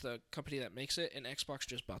Fine is the company that makes it, and Xbox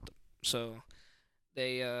just bought them. So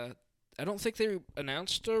they, I don't think they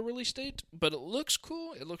announced a release date, but it looks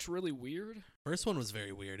cool. It looks really weird. First one was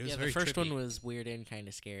very weird. It was Yeah, very the first trippy. one was weird and kind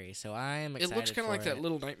of scary, so I am excited It looks kind of for like that it.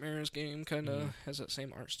 Little Nightmares game. Kind of Mhm. has that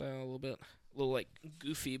same art style a little bit, a little like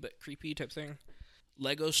goofy but creepy type thing.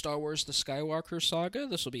 Lego Star Wars: The Skywalker Saga.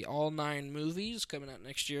 This will be all 9 movies coming out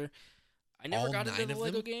next year. I never All got into 9 the of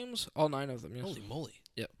Lego them? games. All 9 of them. Yes. Holy moly!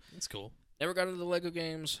 Yep. That's cool. Never got into the Lego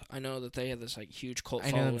games. I know that they have this like huge cult I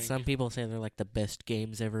know following. some people say they're like the best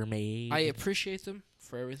games ever made. I appreciate them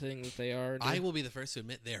for everything that they are. and I do. will be the first to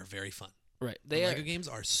admit they are very fun. Right. The They Lego are, games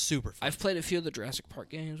are super fun. I've played a few of the Jurassic Park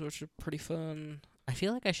games, which are pretty fun. I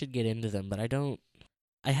feel like I should get into them, but I don't.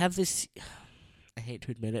 I have this. I hate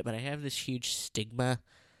to admit it, but I have this huge stigma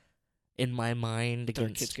in my mind They're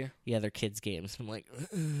against kids game. yeah, they're kids games. I'm like,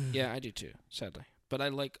 Yeah, I do too. Sadly, but I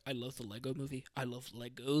love the Lego movie. I love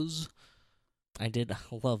Legos. I did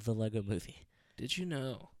love the Lego movie. Did you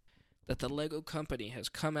know that the Lego company has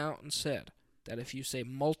come out and said that if you say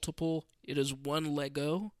multiple, it is 1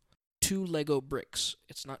 Lego, 2 Lego bricks.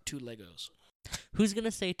 It's not 2 Legos. Who's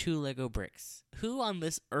gonna say 2 Lego bricks? Who on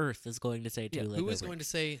this earth is going to say 2 Yeah, Lego Who bricks? is going to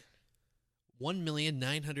say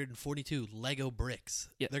 1,942 Lego bricks?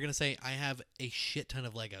 Yeah. They're going to say, I have a shit ton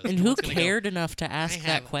of Legos. And No who one's gonna go, cared enough to I ask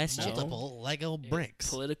have that question? multiple Lego bricks.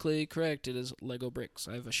 Politically correct. It is Lego bricks.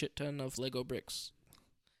 I have a shit ton of Lego bricks.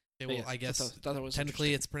 Okay, But well, yeah, I guess thought that was technically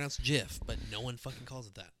interesting. it's pronounced GIF, but no one fucking calls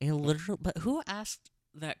it that. And literal, but who asked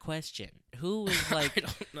that question? Who was like, I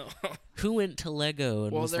don't know. who went to Lego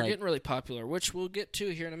and Well, was they're like, getting really popular, which we'll get to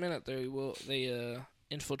here in a minute. They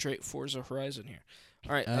infiltrate Forza Horizon here.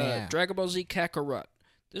 All right, Oh, yeah. Dragon Ball Z Kakarot.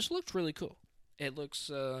 This looked really cool. It looks.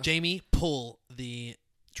 Jamie, pull the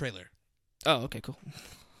trailer. Oh, okay, cool. Did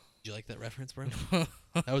you like that reference, bro?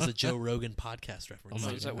 That was a Joe Rogan podcast reference. Oh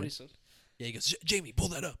my Is that what God. he said? Yeah, he goes, Jamie, pull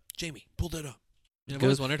that up. Jamie, pull that up. And I've Go-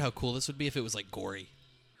 always wondered how cool this would be if it was like gory.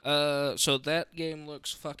 So that game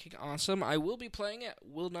looks fucking awesome. I will be playing it.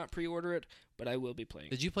 Will not pre-order it, but I will be playing it.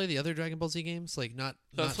 Did you play the other Dragon Ball Z games? Like not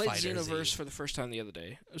So I not played Fighter Xenoverse Z. for the first time the other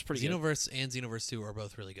day. It was pretty good. Xenoverse and Xenoverse 2 are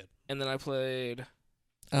both really good. And then I played.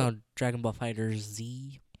 oh, Dragon Ball Fighter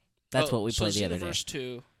Z? That's what we played the other day. Xenoverse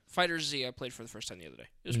 2. Fighter Z I played for the first time the other day.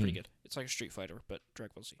 It was pretty Mm. good. It's like a Street Fighter, but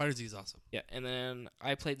Dragon Ball Z. Fighter Z is awesome. Yeah, and then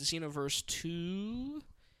I played Xenoverse 2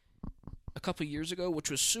 a couple years ago, which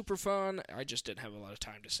was super fun. I just didn't have a lot of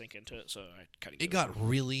time to sink into it, so I kind of It got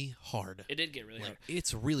really hard. It did get really hard. Like,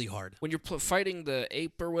 it's really hard. When you're fighting the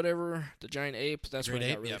ape or whatever, the giant ape, that's when Great it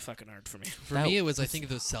got ape, really yeah. fucking hard for me. For That me, it was I was- think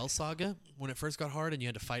the Cell Saga when it first got hard, and you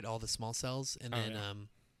had to fight all the small cells, and Oh, then yeah.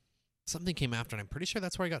 something came after, and I'm pretty sure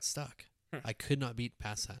that's where I got stuck. Hmm. I could not beat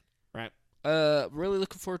past that. Really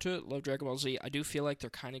looking forward to it. Love Dragon Ball Z. I do feel like they're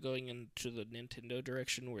kind of going into the Nintendo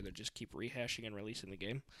direction where they just keep rehashing and releasing the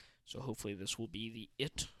game. So hopefully this will be the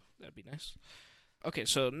it. That'd be nice. Okay,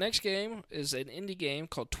 so next game is an indie game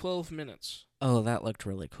called 12 Minutes. Oh, that looked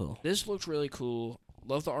really cool. This looks really cool.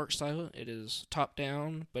 Love the art style. It is top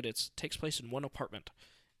down, but it takes place in one apartment,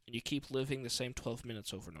 and you keep living the same 12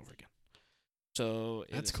 minutes over and over again. So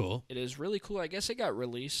That's cool. It is really cool. I guess it got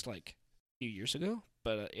released like a few years ago,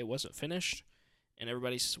 but it wasn't finished, and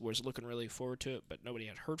everybody was looking really forward to it, but nobody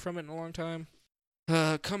had heard from it in a long time.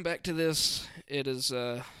 Come back to this. It is.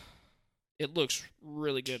 It looks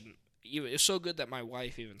really good. It's so good that my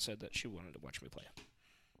wife even said that she wanted to watch me play it.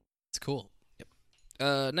 It's cool.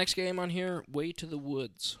 Next game on here, Way to the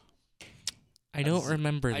Woods. I don't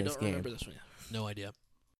remember I this don't game. remember this one. No idea.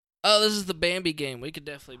 Oh, this is the Bambi game. We could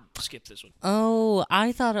definitely skip this one. Oh,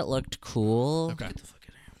 I thought it looked cool. Okay. Get the fuck out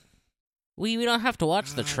of here. We don't have to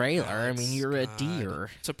watch the God, trailer. I mean, you're a God. deer.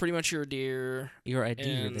 So pretty much you're a deer. You're a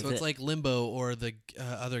deer. And- That's So it's it. like Limbo or the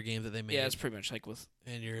other game that they made. Yeah, it's pretty much like with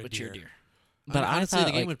and you're a with deer. your deer. But I honestly, thought,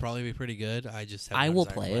 the game like- would probably be pretty good. I just have I no will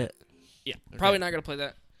desire to play it. Yeah, Okay. probably not gonna play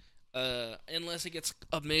that. Unless it gets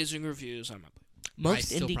amazing reviews, I might play. Most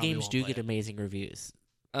still indie probably games won't do play get it. amazing reviews.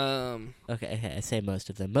 Okay, Okay, I say most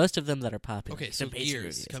of them. Most of them that are popular. Okay, get so amazing Gears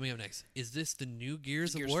reviews. coming up next. Is this the new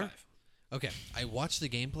Gears, Gears of War? 5. Okay, I watched the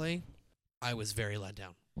gameplay. I was very let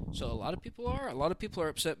down. So a lot of people are. A lot of people are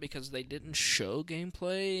upset because they didn't show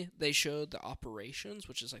gameplay. They showed the operations,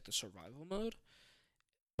 which is like the survival mode.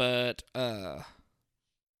 But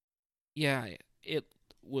yeah, it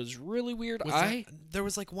was really weird. There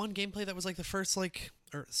was like one gameplay that was like the first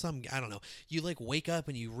or some, I don't know. You like wake up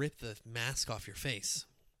and you rip the mask off your face,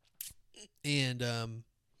 and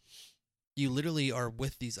you literally are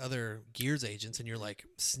with these other Gears agents, and you're like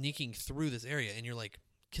sneaking through this area, and you're like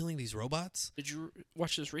killing these robots. Did you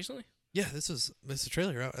watch this recently? Yeah, this is the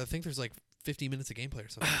trailer. I think there's like 50 minutes of gameplay or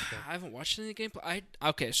something like that. I haven't watched any of the gameplay.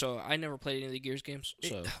 Okay, so I never played any of the Gears games.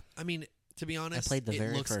 So I mean, to be honest, played the it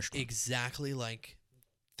very looks first one. exactly like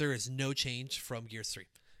there is no change from Gears 3.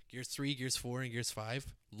 Gears 3, Gears 4, and Gears 5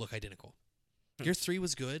 look identical. Gears 3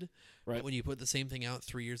 was good, Right. but when you put the same thing out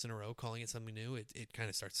 3 years in a row, calling it something new, it kind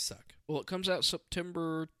of starts to suck. well, it comes out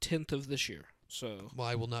September 10th of this year. So Well,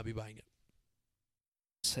 I will not be buying it.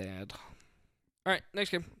 sad. All right, next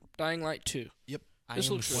game, Dying Light 2. I This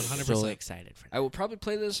am looks really so 100%. excited for that. I will probably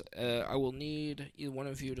play this. I will need either one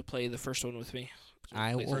of you to play the first one with me.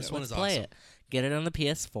 I Play will through that one. is play awesome. it. Get it on the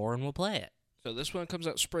PS4 and we'll play it. So this one comes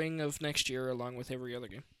out spring of next year, along with every other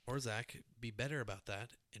game. Or Zach, be better about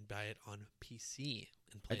that and buy it on PC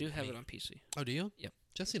and play I do with have me. it on PC. Oh, do you? Yep.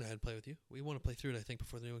 Jesse and I would play with you. We want to play through it, I think,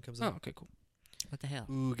 before the new one comes Oh, out. okay, cool. What the hell?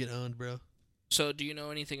 Ooh, get on, bro. So do you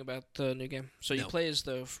know anything about the new game? So you No. play as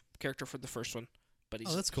the character for the first one, but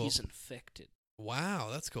he's that's cool. he's infected. Wow,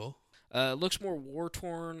 that's cool. Looks more war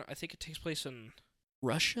torn. I think it takes place in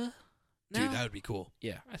Russia. Now? Dude, that would be cool.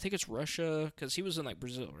 Yeah, I think it's Russia because he was in like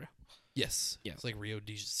Brazil, right? Yes. Yeah. It's like Rio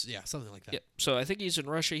de yeah, something like that. Yeah. So I think he's in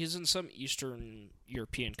Russia. He's in some Eastern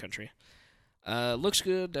European country. Looks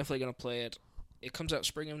good. Definitely gonna play it. It comes out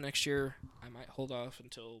spring of next year. I might hold off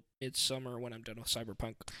until midsummer when I'm done with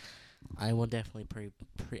Cyberpunk. I will definitely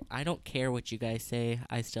I don't care what you guys say.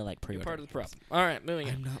 I still like pre-order. You're part of the games. problem. All right, moving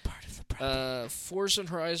on. I'm not part of the problem. Forza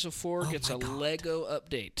Horizon 4 Oh gets my a God. Lego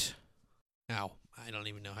update. Ow. I don't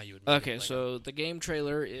even know how you would make Okay, it like so the game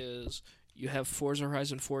trailer is you have Forza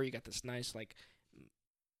Horizon 4. You got this nice like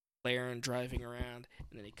player driving around,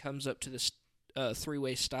 and then he comes up to this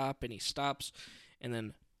three-way stop, and he stops, and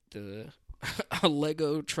then the a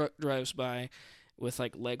Lego truck drives by with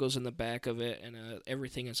like Legos in the back of it, and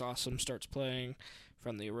Everything Is Awesome starts playing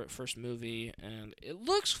from the first movie, and it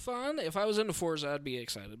looks fun. If I was into Forza, I'd be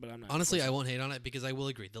excited, but I'm not. Honestly, Forza. I won't hate on it because I will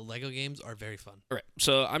agree. The Lego games are very fun. All right,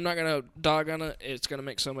 so I'm not gonna dog on it. It's gonna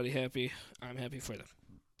make somebody happy. I'm happy for them.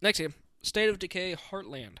 Next game, State of Decay: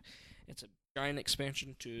 Heartland. It's a giant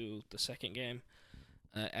expansion to the second game.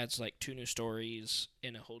 Adds like 2 new stories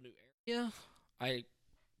in a whole new area. I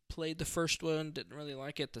played the first one, didn't really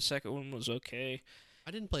like it. The second one was okay.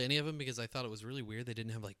 I didn't play any of them because I thought it was really weird they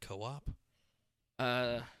didn't have like co-op.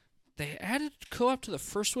 They added co-op to the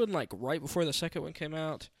first one like right before the second one came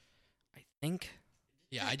out. I think.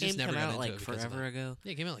 Yeah, That I just game never came got out into like it because of forever that. ago.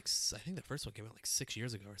 Yeah, it came out like I think the first one came out like 6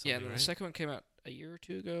 years ago or something. Yeah, and then right? the second one came out a year or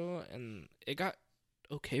 2 ago, and it got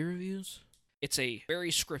okay reviews. It's a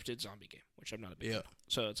very scripted zombie game, which I'm not a big fan of.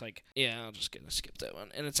 So it's like, yeah, I'm just gonna skip that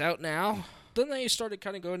one, and it's out now. Then they started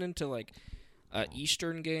kind of going into like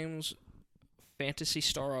Eastern games. Phantasy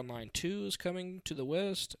Star Online 2 is coming to the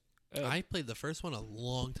West. I played the first one a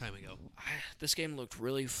long time ago. This game looked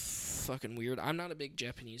really fucking weird. I'm not a big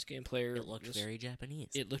Japanese game player. It looked very Japanese.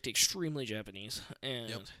 It looked extremely Japanese, and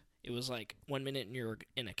Yep. it was like 1 minute you're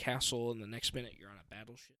in a castle, and the next minute you're on a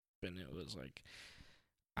battleship, and it was like,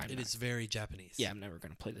 It is very Japanese. yeah, I'm never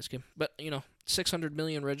gonna play this game. But 600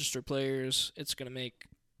 million registered players. It's gonna make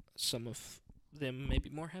some of them maybe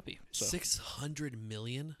more happy. So 600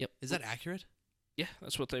 million? Yep. Is that accurate? yeah,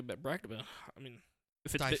 that's what they bragged about. I mean,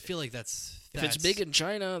 If it's I bi- feel like that's if it's big in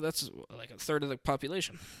China, that's like a third of the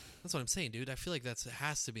population. That's what I'm saying, dude. I feel like it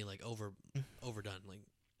has to be like overdone. Like,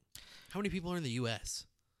 how many people are in the U.S.?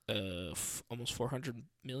 Almost 400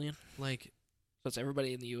 million. Like, That's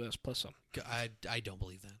everybody in the U.S. plus some. I don't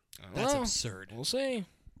believe that. I don't That's know. absurd. We'll see.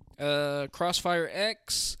 Crossfire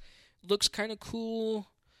X looks kind of cool.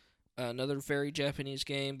 Another very Japanese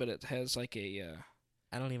game, but it has like a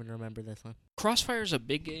I don't even remember this one. Crossfire is a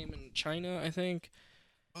big game in China, I think.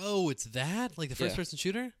 Oh, it's that? Like the Yeah. first-person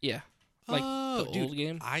shooter? Yeah, like oh, the dude, old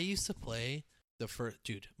game. I used to play the first.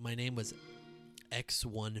 Dude, my name was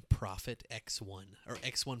X1 Prophet X1 or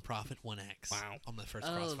X1 Prophet 1X. Wow. On my first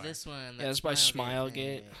Oh, Crossfire. this one. Yeah, it's by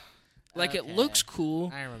Smilegate. Like it Okay. looks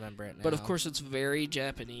cool, I remember it now. but of course it's very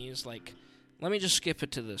Japanese. Like, let me just skip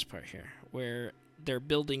it to this part here where their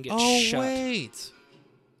building gets Oh shot. wait,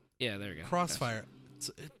 Yeah, there you go. Crossfire.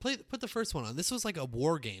 Put the first one on. This was like a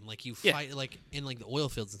war game. Like you Yeah. fight like in like the oil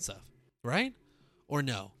fields and stuff, right? Or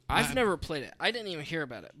no? I've never played it. I didn't even hear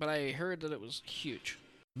about it, but I heard that it was huge.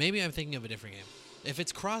 Maybe I'm thinking of a different game. If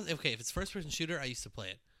it's if it's first-person shooter, I used to play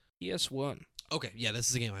it. PS1. Okay, yeah, this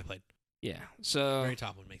is a game I played. Yeah, so Very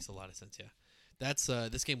top one makes a lot of sense. Yeah, that's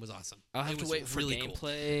this game was awesome. I'll have It to was wait for really cool.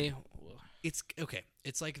 gameplay. It's okay.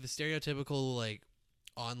 It's like the stereotypical like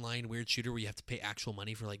online weird shooter where you have to pay actual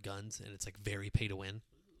money for like guns, and it's like very pay to win.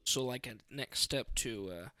 So like a next step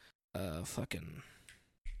to fucking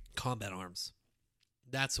Combat Arms.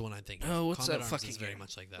 That's the one I'm thinking. Oh, what's Combat that Arms fucking is very game?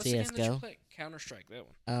 much like that. what's the game that you CS:GO? play? Counter-Strike, that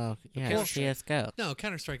one. Oh, yeah, Counter-Strike. CS:GO. No,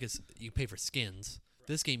 Counter Strike is you pay for skins.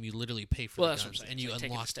 This game you literally pay for Well, the that's what I'm guns, saying. and It's you like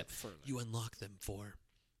taking it a unlock step further. you unlock them for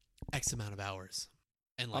X amount of hours,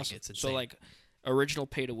 and like Awesome. it's insane. So like original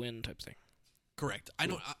pay-to-win type thing. Correct. I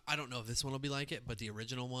don't know if this one will be like it, but the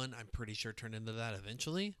original one I'm pretty sure turned into that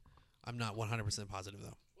eventually. I'm not 100% positive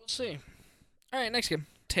though. We'll see. All right, next game.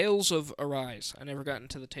 Tales of Arise. I never got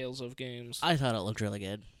into the Tales of games. I thought it looked really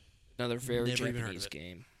good. Another very Never even heard Japanese of it.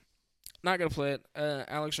 game. Not gonna play it.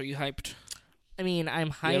 Alex, are you hyped? I mean, I'm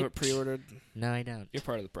You hyped. have it pre-ordered. No, I don't. You're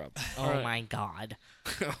part of the problem. Oh All right. my god.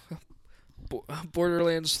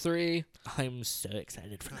 Borderlands 3. I'm so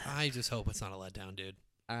excited for that. I just hope it's not a letdown, dude.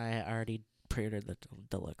 I already pre-ordered the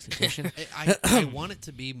deluxe edition. I want it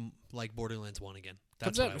to be like Borderlands 1 again.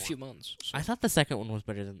 That's Comes what out in I a want. few months. So. I thought the second one was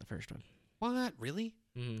better than the first one. What? Really?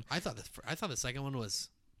 Mm-hmm. I thought the second one was.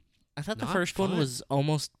 I thought the Not first one fun? was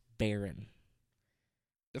almost barren.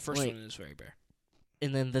 The first Wait. one is very bare.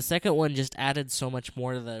 And then the second one just added so much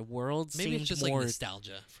more to the world. Maybe seemed it's just more... like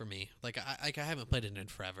nostalgia for me. Like I haven't played it in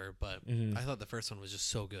forever, but Mhm. I thought the first one was just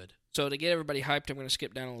so good. So to get everybody hyped, I'm going to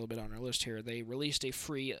skip down a little bit on our list here. They released a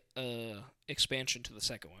free expansion to the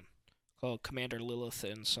second one called Commander Lilith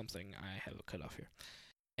and something. I have it cut off here.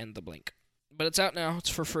 And the Blink. But it's out now. It's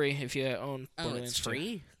for free if you own Oh, Borderlands it's 2.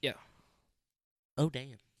 free? Yeah. Oh,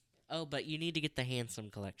 damn. Oh, but you need to get the Handsome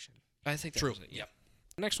collection. I think that True. was it. Yeah.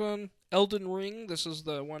 Next one, Elden Ring. This is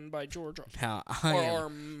the one by George How I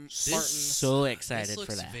am Martin. so excited This for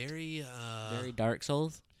looks that. very Very Dark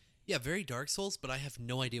Souls. yeah, very Dark Souls, but I have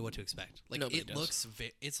no idea what to expect. Like Nobody it does. looks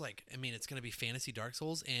it's like I mean it's going to be fantasy Dark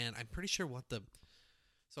Souls, and I'm pretty sure what the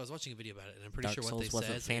so I was watching a video about it, and I'm pretty Dark sure what Souls they wasn't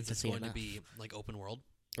said is it's fantasy going enough. to be like open world.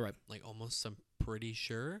 Right. Like almost, I'm pretty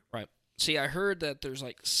sure. See, I heard that there's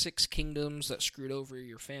like 6 kingdoms that screwed over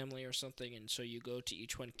your family or something, and so you go to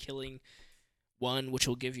each one killing one, which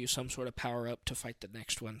will give you some sort of power up to fight the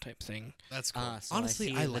next one type thing. That's cool. So Honestly, I,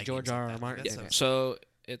 see I the like George games like R.R. that. Martin. That's in a- it. So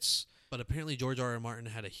it's But apparently George R.R. Martin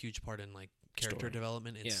had a huge part in like character Story.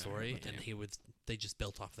 development and Yeah, story, with and him. they just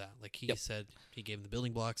built off that. Like he Yep. said, he gave them the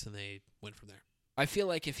building blocks, and they went from there. I feel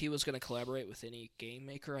like if he was going to collaborate with any game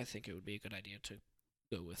maker, I think it would be a good idea to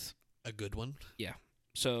go with. A good one.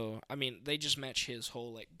 So, I mean, they just match his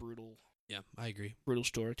whole like brutal Yeah, I agree.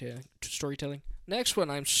 storytelling. Next one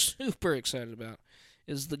I'm super excited about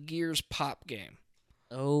is the Gears Pop game,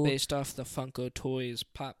 Oh, based off the Funko Toys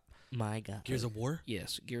Pop. my God. Gears of War.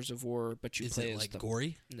 Yes, Gears of War, but you Is play it as like the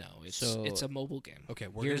gory? No, it's So- it's a mobile game. Okay,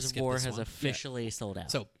 we're Gears gonna of skip War this has one. officially sold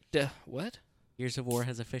out. So What? Gears of War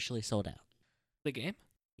has officially sold out. The game?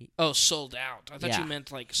 Y- Oh, sold out. I thought Yeah. you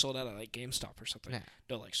meant like sold out at like GameStop or something. Yeah.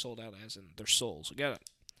 No, like sold out as in their souls. Got it.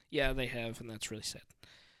 Yeah, they have, and that's really sad.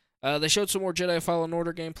 They showed some more Jedi Fallen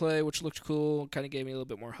Order gameplay, which looked cool. Kind of gave me a little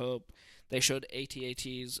bit more hope. They showed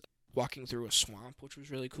AT-ATs walking through a swamp, which was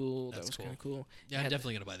really cool. That's that was cool. kind of cool. yeah, I'm had-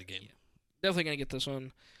 definitely gonna buy the game. Yeah. Definitely gonna get this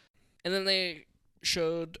one. And then they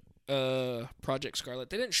showed Project Scarlet.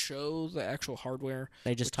 They didn't show the actual hardware.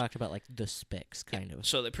 They just talked about like the specs, kind of.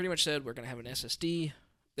 So they pretty much said we're gonna have an SSD.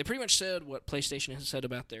 They pretty much said what PlayStation has said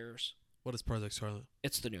about theirs. What is Project Scarlet?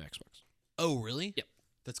 It's the new Xbox. Oh, really? Yep.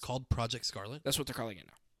 That's called Project Scarlet. That's what they're calling it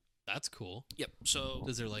now. That's cool. Yep. So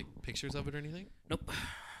Is there like pictures of it or anything? nope.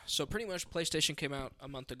 So pretty much, PlayStation came out a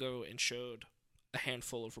month ago and showed a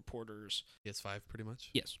handful of reporters. PS5, pretty much.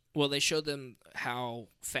 Yes. Well, they showed them how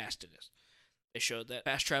fast it is. They showed that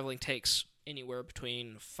fast traveling takes anywhere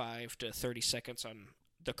between 5 to 30 seconds on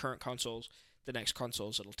the current consoles. The next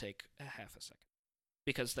consoles, it'll take a half a second.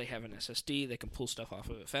 Because they have an SSD, they can pull stuff off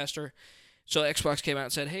of it faster. So Xbox came out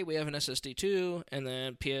and said, hey, we have an SSD too. And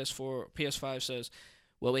then PS5 says,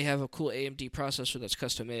 well, we have a cool AMD processor that's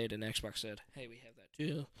custom made. And Xbox said, hey, we have that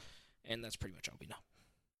too. And that's pretty much all we know.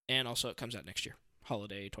 And also, it comes out next year,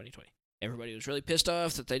 holiday 2020. Everybody was really pissed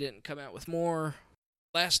off that they didn't come out with more.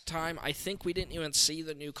 Last time, I think we didn't even see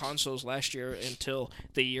the new consoles last year until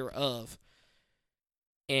the year of.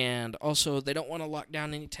 And also, they don't want to lock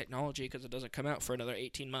down any technology because it doesn't come out for another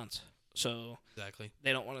 18 months. So Exactly.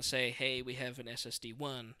 they don't want to say, hey, we have an SSD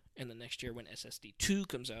 1, and the next year when SSD 2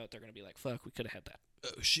 comes out, they're going to be like, fuck, we could have had that.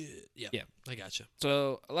 Oh, shit. Yeah. Yeah. I gotcha.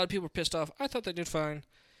 So a lot of people were pissed off. I thought they did fine.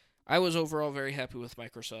 I was overall very happy with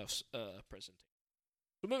Microsoft's presentation.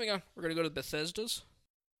 So moving on, we're going to go to Bethesda's.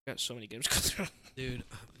 Got so many games going through. Dude,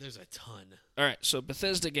 there's a ton. All right, so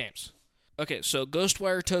Bethesda games. Okay, so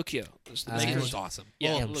Ghostwire Tokyo is the That I game am- was awesome.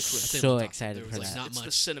 Yeah, I it am looks really- I think it so looked awesome. excited There for was, like, that. not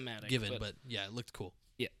It's the much cinematic given, but but yeah, it looked cool.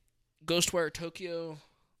 Ghostwire Tokyo,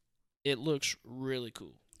 it looks really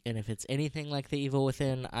cool. And if it's anything like The Evil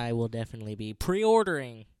Within, I will definitely be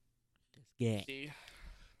pre-ordering this game. See?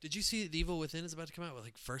 Did you see The Evil Within is about to come out with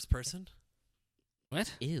like first person?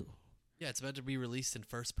 What? Ew. Yeah, it's about to be released in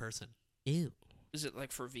first person. Ew. Is it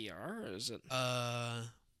like for VR, or is it? I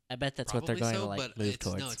bet that's what they're Probably going so, to like but move it's,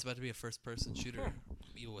 towards. No, it's about to be a first person shooter.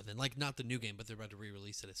 Evil Within, like not the new game, but they're about to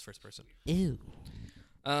re-release it as first person. Ew.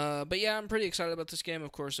 But yeah, I'm pretty excited about this game.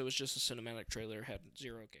 Of course, it was just a cinematic trailer, had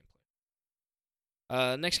zero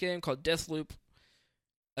gameplay. Next game called Deathloop.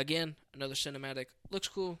 Again, another cinematic. Looks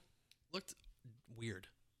cool. Looked weird.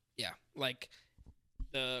 Yeah, like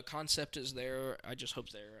the concept is there. I just hope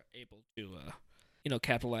they're able to,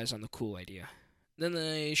 capitalize on the cool idea. Then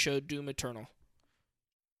they showed Doom Eternal,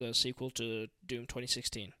 the sequel to Doom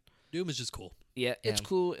 2016. Doom is just cool. Yeah, it's Yeah.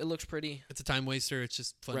 cool. It looks pretty. It's a time waster. It's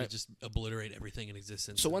just fun Right. to just obliterate everything in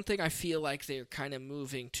existence. So one thing I feel like they're kind of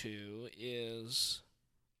moving to is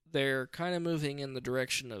they're kind of moving in the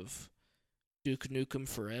direction of Duke Nukem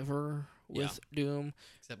Forever with Doom.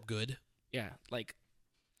 except good. Yeah, like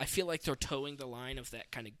I feel like they're towing the line of that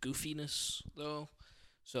kind of goofiness though.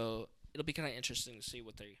 So it'll be kind of interesting to see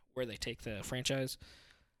where they take the franchise.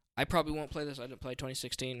 I probably won't play this. I didn't play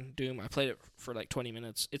 2016 Doom. I played it for like 20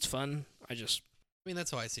 minutes. It's fun. I mean,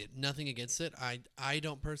 that's how I see it. Nothing against it. I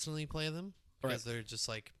don't personally play them because they're just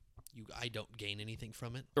like I don't gain anything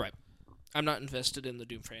from it. I'm not invested in the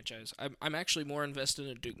Doom franchise. I'm actually more invested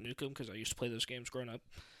in Duke Nukem because I used to play those games growing up.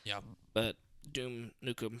 Yeah. But Duke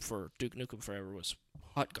Nukem Forever was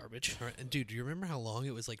hot garbage. All right, and dude, do you remember how long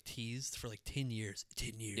it was like teased for like 10 years?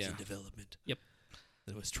 10 years Yeah. in development. Yep.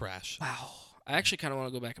 It was trash. Wow. I actually kind of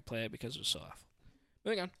want to go back and play it because it was so awful.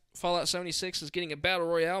 Moving on. Fallout 76 is getting a Battle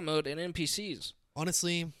Royale mode and NPCs.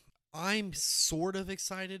 Honestly, I'm sort of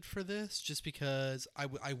excited for this just because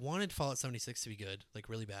I wanted Fallout 76 to be good, like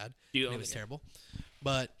really bad. You It was terrible.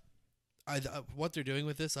 But what they're doing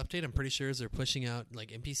with this update, I'm pretty sure, is they're pushing out like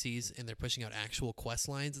NPCs and they're pushing out actual quest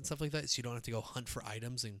lines and stuff like that, so you don't have to go hunt for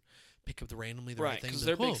items and pick up randomly the right Right, things. 'cause Like,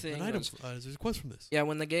 their big "Whoa, thing an item, was- there's a quest from this. Yeah,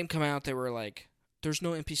 when the game came out, they were like, there's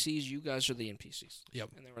no NPCs, you guys are the NPCs.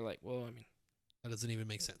 Yep. And they were like, well, I mean, That doesn't even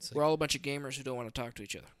make sense. we're all a bunch of gamers who don't want to talk to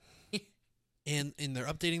each other. And they're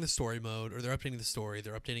updating the story mode, or they're updating the story,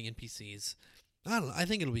 they're updating NPCs. I don't know. I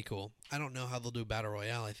think it'll be cool. I don't know how they'll do Battle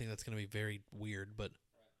Royale. I think that's going to be very weird, but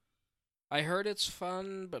I heard it's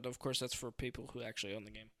fun, but of course that's for people who actually own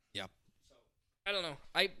the game. Yeah. So, I don't know.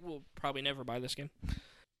 I will probably never buy this game.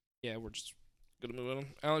 Yeah, we're just going to move on.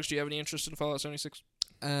 Alex, do you have any interest in Fallout 76?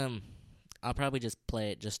 I'll probably just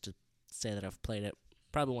play it just to say that I've played it.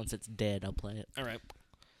 Probably once it's dead, I'll play it. All right.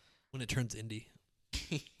 when it turns indie.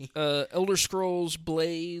 Elder Scrolls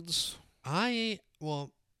Blades.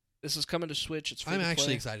 This is coming to Switch. It's free I'm to actually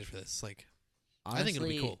play. excited for this. Like, Honestly, I think it'll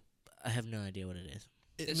be cool. I have no idea what it is.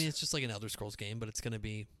 I mean, it's just like an Elder Scrolls game, but it's going to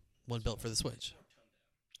be one built for the Switch.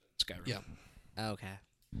 Skyrim. Yeah. Okay.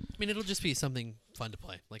 I mean, it'll just be something fun to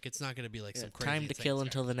play. Like, it's not going to be like some crazy. Time to insane kill Skyrim.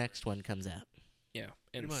 until the next one comes out. Yeah,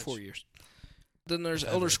 in Pretty much. 4 years. Then there's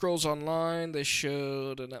Ever. Elder Scrolls Online. They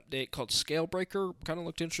showed an update called Scalebreaker. Kind of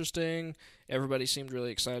looked interesting. Everybody seemed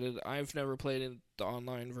really excited. I've never played in the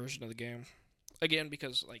online version of the game. Again,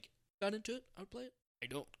 because, like, got into it, I would play it. I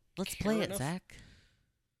don't. Let's care play it, enough. Zach.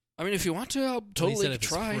 I mean, if you want to, I'll Well, he totally said if his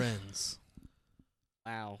try. friends.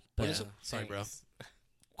 Wow. What is it? Sorry, bro.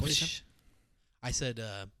 thanks. I said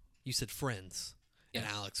you said Friends, and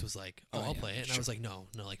Yeah. Alex was like, "Oh, Oh, I'll yeah, play it," and I sure. was like, "No,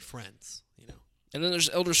 like Friends," And then there's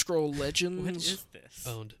Elder Scroll What Legends. is this?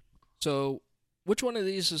 owned So, which one of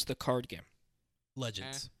these is the card game?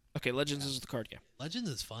 Legends. Okay, Legends is the card game. Legends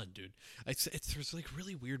is fun, dude. There's like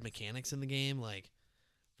really weird mechanics in the game, like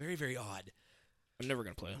very very odd. I'm never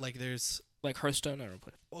gonna play it. Like there's Like Hearthstone, I don't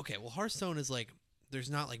play it. okay, well Hearthstone is like there's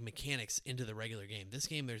not like mechanics into the regular game. This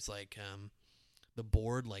game there's like the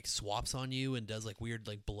board like swaps on you and does like weird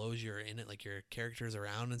like blows your in it like your characters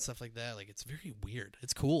around and stuff like that. Like it's very weird.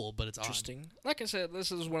 It's cool, but it's odd. Interesting. Like I said,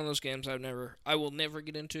 this is one of those games I will never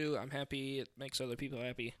get into. I'm happy it makes other people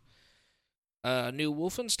happy. New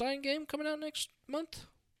Wolfenstein game coming out next month.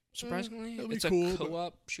 Surprisingly, that'll be it's cool, a but-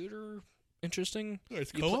 co-op shooter. Interesting.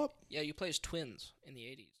 It's You co-op. Yeah, you play as twins in the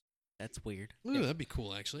 80s. That's weird. Ooh, Yeah. that'd be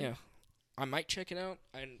cool actually. Yeah. I might check it out.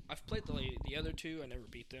 I've played the other two. I never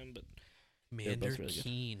beat them, but They're Mander both really good.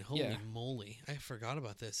 Keen. Holy Yeah. moly. I forgot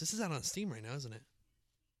about this. This is out on Steam right now, isn't it?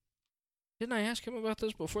 didn't I ask him about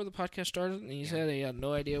this before the podcast started? And he said he had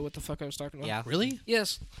no idea what the fuck I was talking about. Yeah. Really?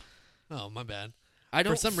 Yes. Oh, my bad. I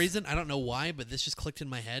don't. For some reason, I don't know why, but this just clicked in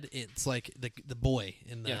my head. It's like the boy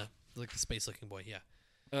in the Yeah. like the space looking boy. Yeah.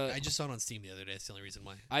 Uh, I just saw it on Steam the other day. That's the only reason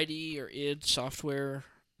why. ID or id Software,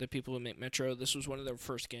 the people who make Metro. This was one of their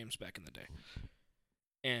first games back in the day,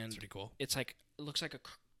 and It's pretty cool. it's like it looks like a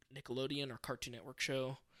Nickelodeon or Cartoon Network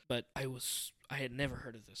show. But I had never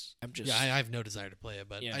heard of this. I'm just Yeah, I have no desire to play it,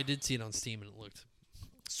 but Yeah. I did see it on Steam and it looked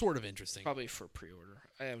sort of interesting. probably for pre-order.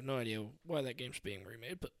 I have no idea why that game's being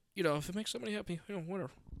remade, but if it makes somebody happy,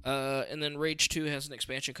 whatever. And then Rage 2 has an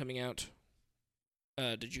expansion coming out.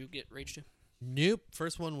 Did you get Rage 2? Nope.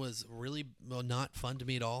 First one was really not fun to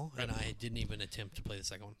me at all, and I didn't even attempt to play the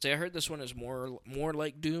second one. See, I heard this one is more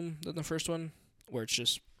like Doom than the first one, where it's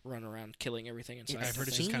just run around killing everything inside. I've the heard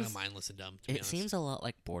it's thing. just kind of seems- mindless and dumb. To be It honest. seems a lot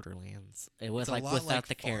like Borderlands. It was It's a like lot without like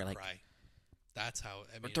the care. Far Like Cry. That's how.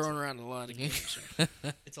 I mean, We're it's, throwing around a lot of games.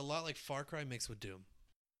 it's a lot like Far Cry mixed with Doom.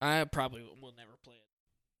 I probably will never play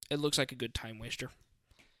it. It looks like a good time waster.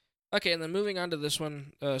 Okay, and then moving on to this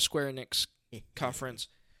one, Square Enix conference.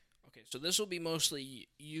 Okay, so this will be mostly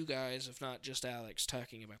you guys, if not just Alex,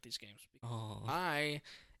 talking about these games. Oh, I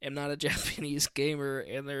am not a Japanese gamer,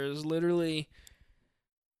 and there's literally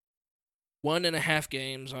 1.5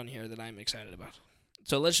 games on here that I'm excited about.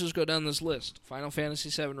 So let's just go down this list. Final Fantasy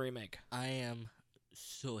VII Remake. I am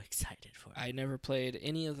so excited for it. I never played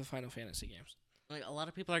any of the Final Fantasy games. Like a lot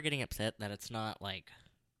of people are getting upset that it's not like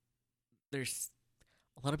there's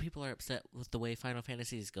a lot of people are upset with the way Final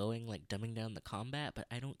Fantasy is going, like dumbing down the combat, but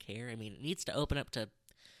I don't care. I mean, it needs to open up to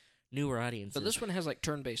newer audiences. But this one has like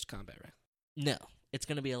turn-based combat, right? No, it's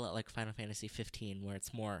going to be a lot like Final Fantasy 15 where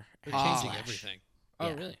it's more They're Ah. changing slash. everything. Oh,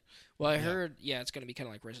 Yeah. really? Well, I Yeah. heard, it's going to be kind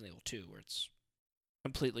of like Resident Evil 2, where it's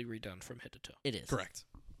completely redone from head to toe. It is. Correct.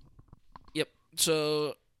 Yep.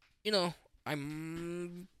 So, I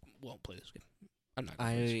won't play this game. I'm not going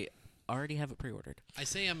to play this. I already have it pre-ordered. I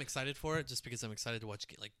say I'm excited for it just because I'm excited to watch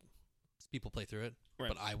like people play through it, Right.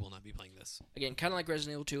 but I will not be playing this. Again, kind of like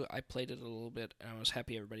Resident Evil 2, I played it a little bit, and I was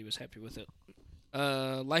happy everybody was happy with it.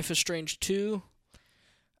 Life is Strange 2,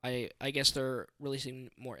 I guess they're releasing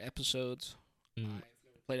more episodes. Mm. I've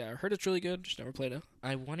never played it. I heard it's really good, just never played it.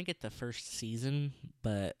 I want to get the first season,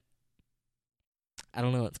 but I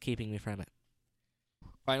don't know what's keeping me from it.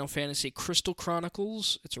 Final Fantasy Crystal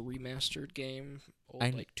Chronicles, it's a remastered game, old,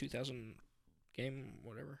 I- like 2000 game,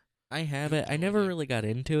 whatever. I have No it. I never idea. really got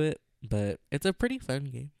into it, but it's a pretty fun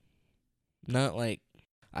game. Not like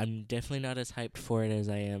I'm definitely not as hyped for it as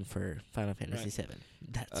I am for Final Fantasy VII.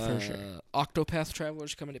 That's for sure. Octopath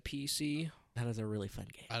Traveler's coming to PC. That is a really fun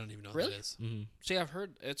game. I don't even know what Really? that is. Mm-hmm. See, I've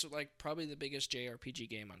heard it's like probably the biggest JRPG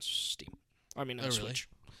game on Steam. I mean, on Oh, really? Switch.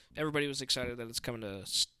 Everybody was excited that it's coming to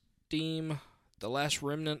Steam. The Last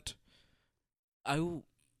Remnant.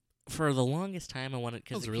 For the longest time, I wanted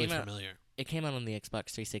because Sounds it really came out. familiar. It came out on the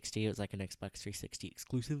Xbox 360. It was like an Xbox 360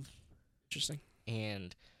 exclusive. Interesting.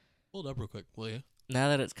 And Hold up real quick, will you? now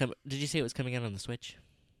that it's come, did you say it was coming out on the Switch?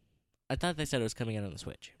 I thought they said it was coming out on the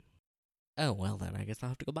Switch. Oh well, then I guess I'll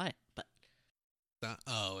have to go buy it. But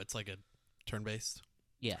Oh, it's like a turn-based,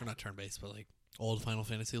 yeah, or not turn-based, but like old Final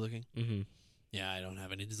Fantasy looking. mm-hmm. Yeah, I don't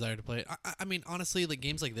have any desire to play it. I mean, honestly, like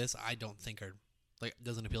games like this, I don't think are like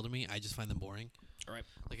doesn't appeal to me. I just find them boring. All right.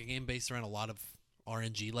 Like a game based around a lot of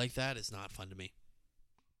RNG like that is not fun to me.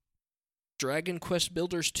 Dragon Quest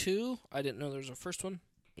Builders 2. I didn't know there was a first one.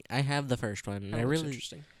 I have the first one, and That I looks really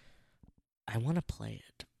interesting. I want to play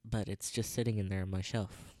it, but it's just sitting in there on my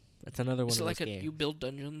shelf. It's another one Is of it like those games. you build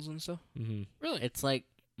dungeons and stuff? Mm-hmm. Really? It's like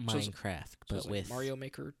So it's- Minecraft, So but it's like with Mario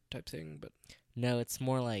Maker type thing, but no, it's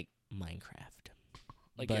more like Minecraft.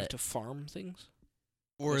 like you have But- to farm things.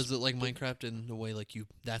 Or is it like Minecraft in the way like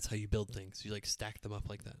that's how you build things? You like stack them up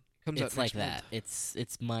like that. Comes out It's like next month. that.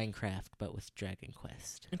 It's Minecraft but with Dragon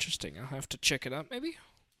Quest. Interesting. I'll have to check it out. Maybe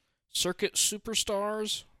Circuit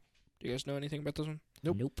Superstars. Do you guys know anything about this one?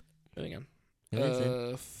 Nope. Moving on. Who is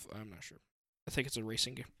it? I'm not sure. I think it's a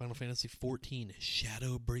racing game. Final Fantasy 14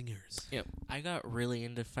 Shadowbringers. I got really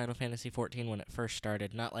into Final Fantasy 14 when it first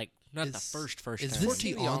started. Not the first Is time. this the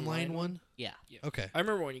 14 online one? Yeah. Okay. I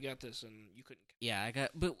remember when you got this and you couldn't. Yeah,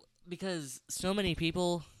 but because so many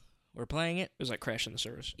people were playing it. It was like crashing the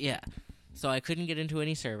service. Yeah. So I couldn't get into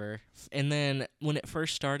any server. And then when it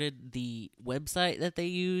first started, the website that they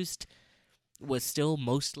used was still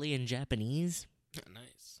mostly in Japanese.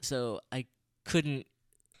 Nice. So I couldn't,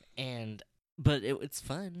 but it's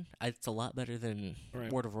fun. It's a lot better than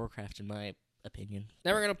Right. World of Warcraft, in my opinion.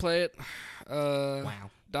 Never gonna play it.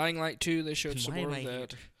 Wow. Dying Light 2. They showed Then some why more am of I here?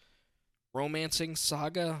 that. Romancing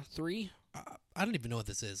Saga 3. I don't even know what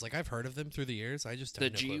this is. Like I've heard of them through the years. I just The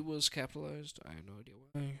have no G clue. was capitalized. I have no idea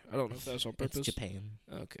why. I don't know if that was on purpose. It's Japan.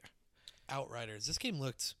 Okay. Outriders. This game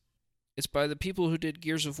looked. It's by the people who did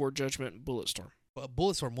Gears of War Judgment and Bulletstorm. Well,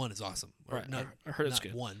 Bulletstorm 1 is awesome. Or Right. Not, I heard it's not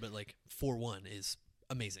good. 1, but like 4-1 is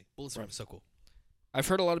amazing. Bulletstorm Right. is so cool. I've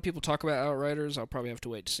heard a lot of people talk about Outriders. I'll probably have to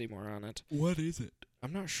wait to see more on it. What is it?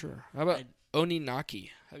 I'm not sure. How about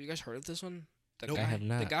Oninaki? Have you guys heard of this one? The Nope. I guy, have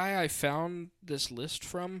not. The guy I found this list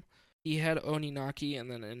from, he had Oninaki, and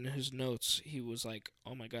then in his notes, he was like,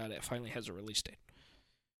 "Oh my god, it finally has a release date."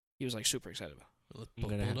 He was like super excited about it. Let's I'm pull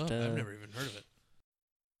gonna it have up. to- I've never even heard of it.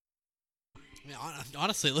 I mean,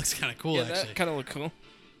 honestly, it looks kind of cool. Yeah, actually, that kind of looked cool.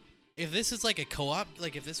 if this is like a co-op,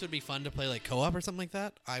 like if this would be fun to play like co-op or something like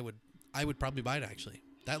that, I would probably buy it. Actually,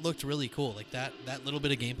 that looked really cool. Like that little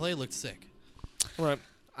bit of gameplay looked sick. Right.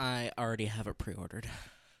 I already have it pre-ordered,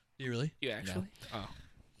 You really? You actually? Oh.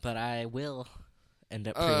 but I will end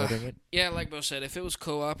up Uh, pre-ordering it. Yeah, like Bo said, if it was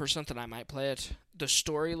co-op or something, I might play it. The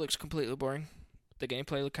story looks completely boring. The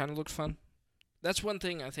gameplay kind of looked fun. That's one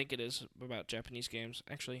thing I think it is about Japanese games.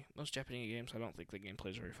 Actually, most Japanese games, I don't think the gameplay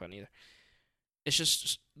is very fun either. It's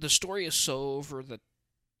just the story is so over the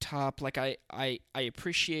top. Like I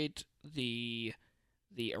appreciate the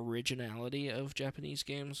originality of Japanese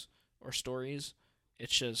games or stories.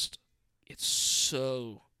 It's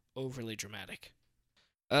so overly dramatic.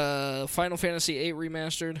 Final Fantasy VIII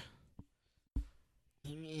Remastered.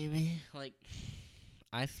 Like,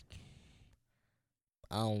 I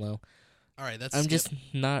don't know. All right, that's. I'm just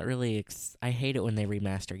not really. I hate it when they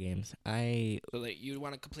remaster games. So that you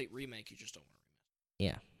want a complete remake, you just don't want to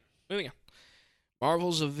Yeah. Moving on.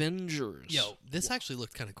 Marvel's Avengers. Yo, this actually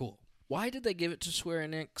looked kind of cool. Why did they give it to Square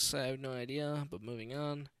Enix? I have no idea, but moving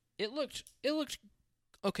on. It looked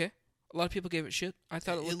okay. A lot of people gave it shit. I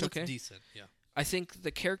thought it looked okay. decent. Yeah. I think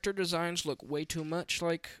the character designs look way too much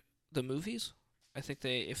like the movies. I think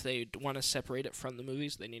if they want to separate it from the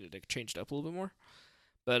movies, they needed to change it up a little bit more.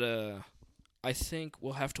 But I think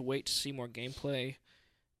we'll have to wait to see more gameplay.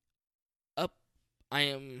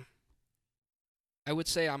 I would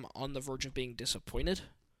say I'm on the verge of being disappointed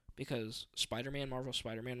because Marvel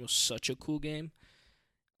Spider-Man was such a cool game.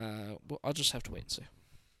 Well, I'll just have to wait and see.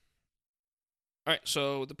 All right,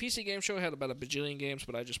 so the PC Game Show had about a bajillion games,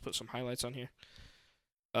 but I just put some highlights on here.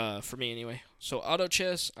 For me, anyway. So Auto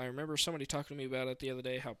Chess, I remember somebody talking to me about it the other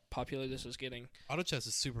day, how popular this is getting. Auto chess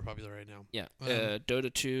is super popular right now. Yeah,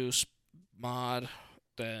 Dota 2 mod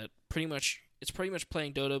that pretty much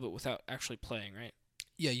playing Dota, but without actually playing, right?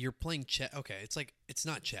 Yeah, you're playing chess. Okay, it's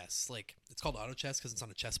not chess. Like it's called auto chess because it's on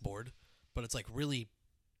a chessboard, but it's like really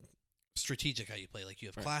strategic how you play. Like you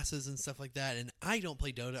have Right. classes and stuff like that. And I don't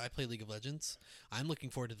play Dota. I play League of Legends. I'm looking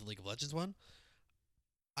forward to the League of Legends one.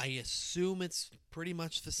 I assume it's pretty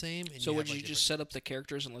much the same. And So would have, you like, just set up the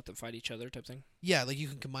characters and let them fight each other type thing? Yeah, like you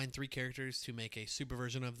can combine 3 characters to make a super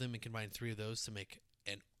version of them and combine 3 of those to make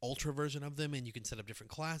an ultra version of them, and you can set up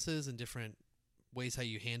different classes and different ways how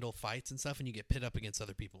you handle fights and stuff, and you get pit up against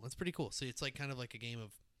other people. That's pretty cool. So it's like kind of like a game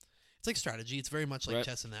of it's like strategy. It's very much like Right.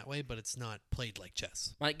 chess in that way, but it's not played like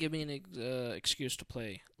chess. Might give me an excuse to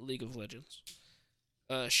play League of Legends.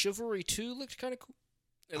 Chivalry 2 looked kind of cool.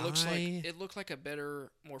 It looked like a better,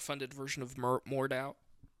 more funded version of Mordau,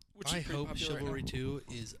 which I is pretty hope popular right now. Chivalry 2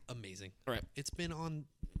 is amazing. Right. It's been on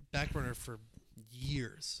back burner for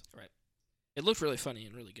years. It looked really funny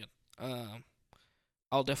and really good.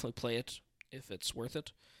 I'll definitely play it if it's worth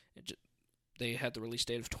it. They had the release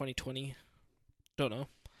date of 2020. Don't know.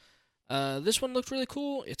 This one looked really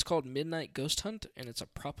cool. It's called Midnight Ghost Hunt, and it's a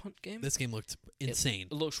prop hunt game. This game looked insane.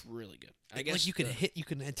 It looks really good. I guess like you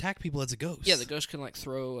can attack people as a ghost. Yeah, the ghost can like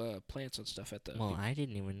throw plants and stuff at the. Well, I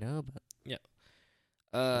didn't even know about.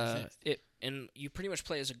 And you pretty much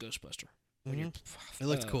play as a Ghostbuster. when you're, It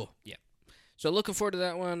looks cool. Yeah. So looking forward to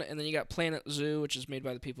that one. And then you got Planet Zoo, which is made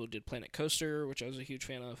by the people who did Planet Coaster, which I was a huge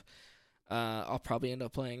fan of. I'll probably end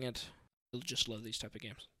up playing it. I just love these type of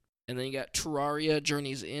games. And then you got Terraria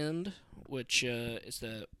Journey's End, which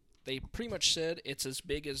they pretty much said it's as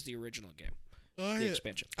big as the original game, the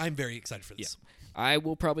expansion. I'm very excited for this. I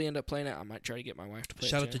will probably end up playing it. I might try to get my wife to play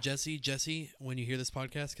Shout it. out to Jesse. Jesse, when you hear this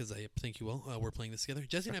podcast, because I think you will, we're playing this together.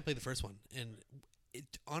 Jesse and I played the first one. And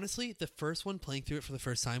honestly, the first one, playing through it for the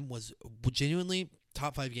first time, was genuinely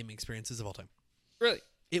top 5 gaming experiences of all time. Really?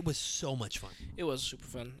 It was so much fun. It was super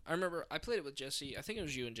fun. I remember I played it with Jesse. I think it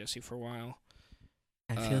was you and Jesse for a while.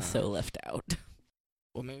 I feel so left out.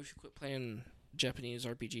 Well, maybe if you quit playing Japanese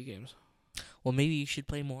RPG games. Well, maybe you should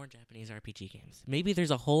play more Japanese RPG games. Maybe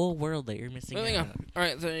there's a whole world that you're missing Moving out on. All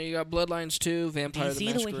right, then you got Bloodlines 2, Do Vampire you the see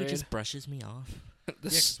the Masquerade. way he just brushes me off?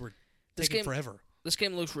 This, We're this taking game- forever. this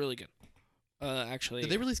game looks really good. Actually,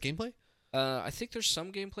 Did they release gameplay? I think there's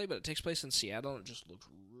some gameplay, but it takes place in Seattle, and it just looks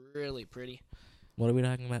really pretty. What are we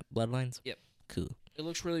talking about? Bloodlines? Yep. Cool. It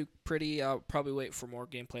looks really pretty. I'll probably wait for more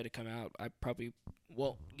gameplay to come out. I probably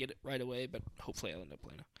won't get it right away, but hopefully I'll end up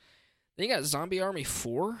playing it. Then you got Zombie Army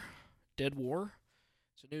 4, Dead War.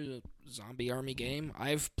 It's a new zombie army game.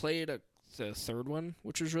 I've played the third one,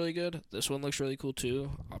 which was really good. This one looks really cool,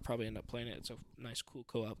 too. I'll probably end up playing it. It's a nice, cool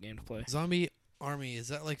co-op game to play. Zombie Army, is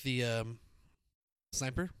that like the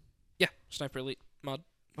sniper? Yeah, Sniper Elite mod.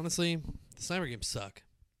 Honestly, the sniper games suck.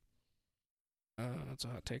 That's a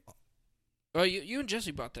hot take. Oh, you and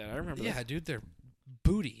Jesse bought that. I remember Yeah, that. dude, they're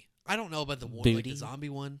booty. I don't know about the one, like the Booty? zombie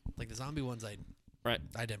one. Like the zombie ones, I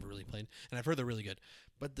never really played, and I've heard they're really good.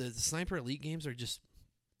 But the Sniper Elite games are just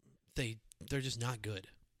they're just not good.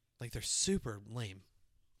 Like they're super lame.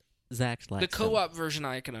 Zach likes The co-op version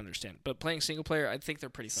I can understand, but playing single player, I think they're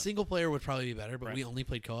pretty fun. Single player would probably be better, but Right. we only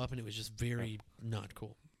played co-op, and it was just very not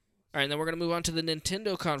cool. All right, and then we're going to move on to the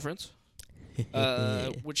Nintendo conference,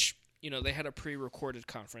 which, they had a pre-recorded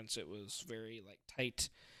conference. It was very, tight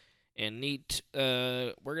and neat.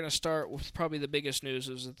 We're going to start with probably the biggest news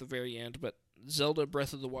is at the very end, but Zelda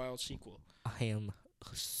Breath of the Wild sequel. I am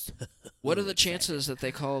so What are the excited. chances that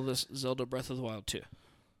they call this Zelda Breath of the Wild 2?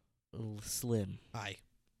 Slim. High.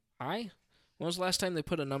 High? When was the last time they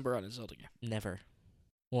put a number on a Zelda game? Never.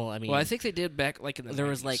 Well, I mean, Well, I think they did back, in the there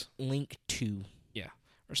was 90s. Link 2.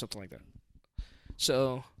 Or something like that.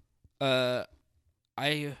 So, I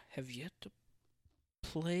have yet to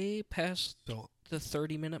play past So the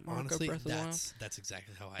 30-minute mark honestly, of Breath of the Wild. that's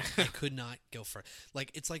exactly how I could not go for.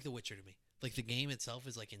 It's like The Witcher to me. Like the game itself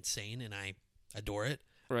is insane, and I adore it.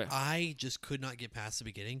 Right. I just could not get past the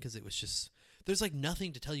beginning because it was just there's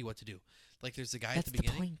nothing to tell you what to do. Like there's a guy That's at the the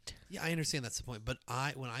beginning. point. Yeah, I understand that's the point. But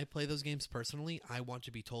when I play those games personally, I want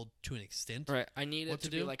to be told to an extent. Right. I need What it to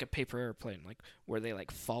to be do? like a paper airplane, where they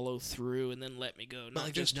follow through and then let me go. But Not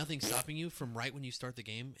there's just nothing stopping you from right when you start the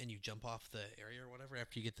game and you jump off the area or whatever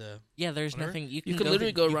after you get the. Yeah, there's Whatever. nothing. You You can could go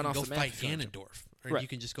literally go you run can off go the map fight if you want to. Ganondorf, or Right. you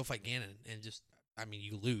can just go fight Ganon and just. I mean,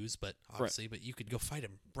 you lose, but obviously, but you could go fight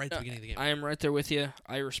him right at the beginning of the game. I am right there with you.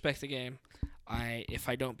 I respect the game. If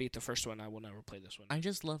I don't beat the first one, I will never play this one. I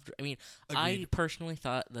just loved. I mean, I Agreed. personally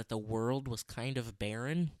thought that the world was kind of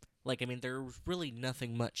barren. There was really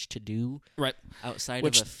nothing much to do. Right. Outside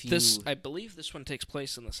Which of a few. I believe this one takes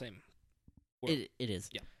place in the same world. It is.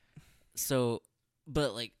 Yeah. So,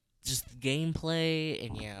 but just gameplay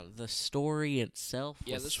and the story itself.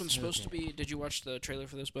 Yeah, was this one's so supposed to good. be. Did you watch the trailer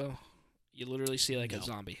for this, Bo? You literally see a No.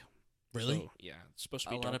 zombie. Really? So, yeah, it's supposed to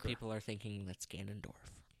A be lot darker. of people are thinking that's Ganondorf.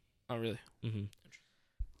 Oh, really? Mm-hmm.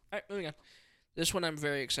 All right, moving on. This one I'm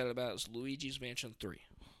very excited about is Luigi's Mansion 3.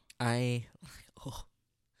 I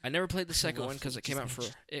I never played the I second love one because it came out for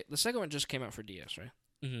Luigi's the second one just came out for DS, right?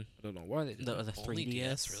 mm-hmm. I don't know why they did the that. 3DS. Only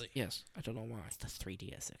DS, really. Yes, I don't know why. It's the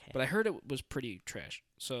 3DS. Okay. But I heard it was pretty trash.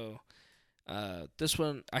 So, this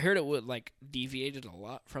one I heard it would deviated a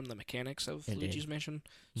lot from the mechanics of It did. Luigi's Mansion.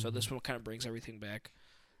 So Mhm. this one kind of brings everything back.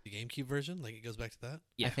 The GameCube version, it goes back to that.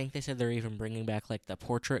 Yeah. I think they said they're even bringing back the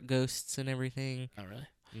portrait ghosts and everything. Oh, really?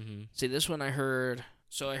 Mm-hmm. See, this one I heard.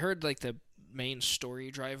 So I heard the main story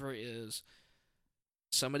driver is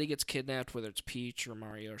somebody gets kidnapped, whether it's Peach or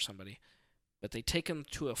Mario or somebody, but they take him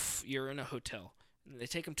to you're in a hotel, and they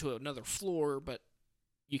take him to another floor, but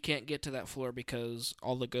you can't get to that floor because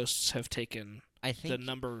all the ghosts have taken I the think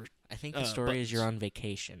number. I think the story is you're buttons. on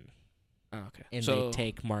vacation Oh, okay. and So they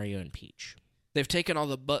take Mario and Peach. they've taken all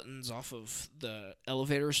the buttons off of the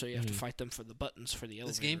elevator, so you have to Mhm. fight them for the buttons for the elevator.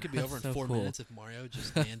 This game could be That's over in so 4 cool. minutes if Mario just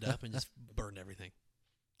stand up and just burned everything.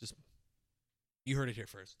 You heard it here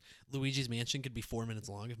first. Luigi's Mansion could be 4 minutes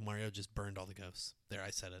long if Mario just burned all the ghosts. There, I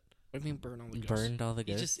said it. What do you mean burn all the ghosts? Burned all the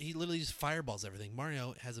ghosts. He literally just fireballs everything.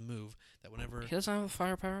 Mario has a move that whenever He doesn't have a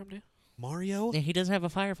fire power up, dude? Mario, Yeah, he doesn't have a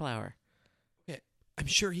fire flower. I'm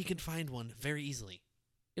sure he can find one very easily.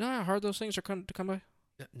 You know how hard those things are to come by?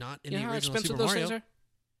 Not in You know the how original expensive Super those Mario. things are?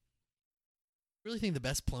 Really think the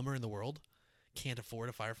best plumber in the world can't afford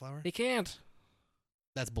a fire flower? He can't.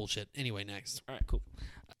 That's bullshit. Anyway, next. All right, cool.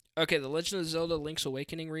 Okay, the Legend of Zelda: Link's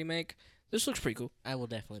Awakening remake. This looks pretty cool. I will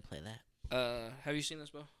definitely play that. Have you seen this,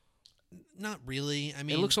 Bo? Not really. I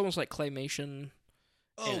mean, It looks almost like claymation.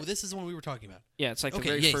 oh, yeah. this is the one we were talking about. Yeah, it's like the Okay,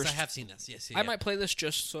 very yes, first. I have seen this. Yes, I might play this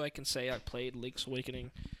just so I can say I played Link's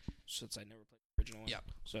Awakening, since I never played the original one. Yeah.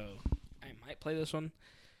 So I might play this one.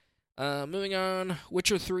 Moving on,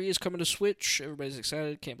 Witcher 3 is coming to Switch. Everybody's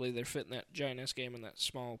excited. Can't believe they're fitting that giant ass game in that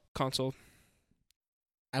small console.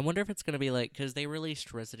 I wonder if it's going to be like, because they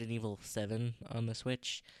released Resident Evil 7 on the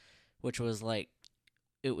Switch, which was like,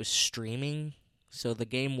 it was streaming, so the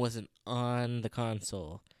game wasn't on the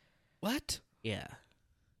console. What? Yeah.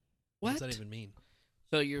 What What? does that even mean?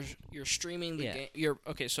 So you're streaming the Yeah. game. You're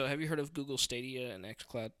okay. So have you heard of Google Stadia and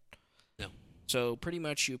XCloud? No. So pretty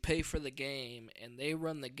much you pay for the game, and they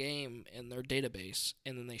run the game in their database,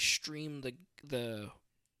 and then they stream the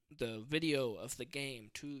video of the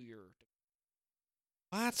game to your.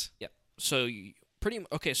 What? So you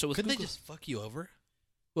okay. So with Couldn't Google, they just fuck you over?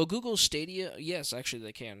 well, Google Stadia, yes, actually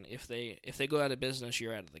they can. If they go out of business,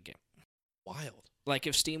 you're out of the game. Wild. Like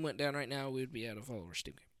if Steam went down right now, we would be out of all our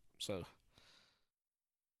Steam games.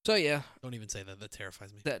 So yeah, Don't even say that. That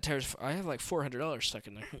terrifies me. that tears. I have like $400 stuck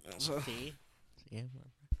in there. So See? Yeah.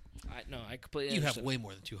 I completely. You have understand. way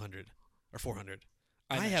more than 200 or 400.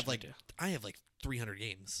 I I have actually like do. I have like 300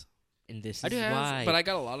 games. And this I is do have, why but I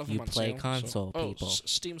got a lot of them you on play sale, console, so. people. Oh,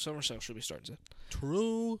 Steam Summer Sale should be starting soon.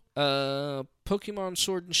 True. Pokemon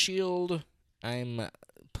Sword and Shield. I'm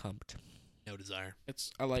pumped. No desire.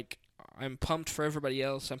 I'm pumped for everybody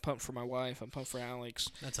else. I'm pumped for my wife. I'm pumped for Alex.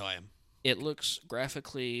 That's how I am. It looks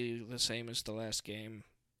graphically the same as the last game.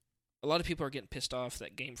 A lot of people are getting pissed off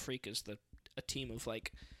that Game Freak is a team of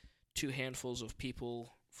like two handfuls of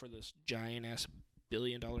people for this giant ass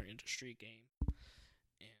billion-dollar industry game.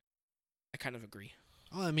 And I kind of agree.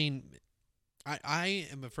 Well, I mean, I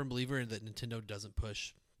am a firm believer that Nintendo doesn't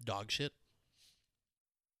push dog shit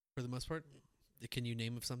for the most part. Can you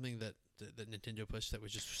name of something that Nintendo pushed that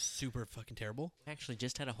was just super fucking terrible? We actually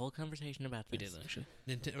just had a whole conversation about We this. did actually.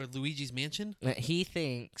 Or Luigi's Mansion? He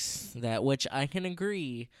thinks that, which I can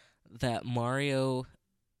agree, that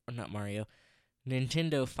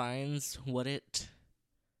Nintendo finds what it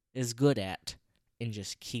is good at and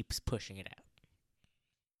just keeps pushing it out.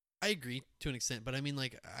 I agree to an extent, but I mean,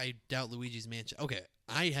 like, I doubt Luigi's Mansion. Okay,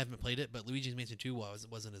 I haven't played it, but Luigi's Mansion 2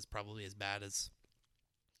 wasn't as probably as bad as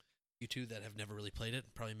you two that have never really played it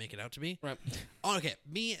probably make it out to be. Right. Oh, okay,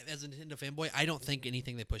 me as a Nintendo fanboy, I don't think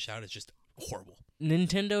anything they push out is just horrible.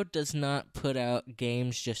 Nintendo does not put out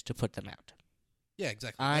games just to put them out. Yeah,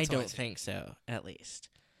 exactly. I That's how don't see it. think so, at least.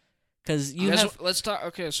 Because Let's talk.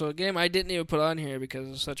 Okay, so a game I didn't even put on here because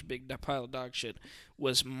it's such a big pile of dog shit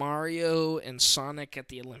was Mario and Sonic at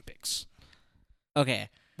the Olympics. Okay.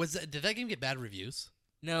 Did that game get bad reviews?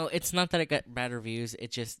 No, it's not that it got bad reviews.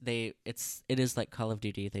 It just it is like Call of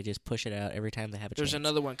Duty. They just push it out every time they have a There's chance.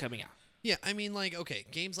 another one coming out. Yeah, I mean, like, okay,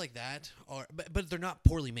 games like that are, but they're not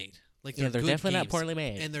poorly made. Like, Yeah, they're good definitely not games, poorly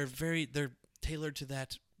made. and they're tailored to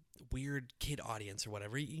that weird kid audience or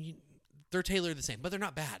whatever. They're tailored the same, but they're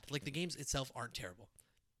not bad. Like, the games itself aren't terrible.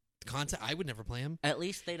 The content, I would never play them. At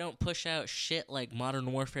least they don't push out shit like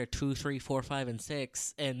Modern Warfare 2, 3, 4, 5, and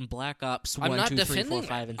 6, and Black Ops 1, I'm not 2, 3, defending 4,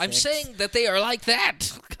 5, and 6. I'm saying that they are like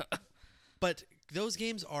that. But those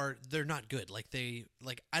games they're not good. Like,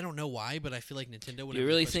 I don't know why, but I feel like Nintendo would You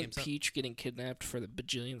really think Peach getting kidnapped for the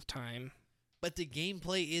bajillionth time? But the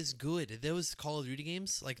gameplay is good. Those Call of Duty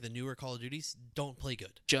games, like the newer Call of Duties, don't play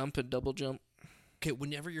good. Jump and double jump. Okay,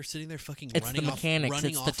 whenever you're sitting there fucking It's running the off, mechanics.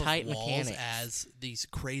 running It's off the of tight walls mechanics. as these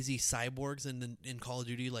crazy cyborgs in Call of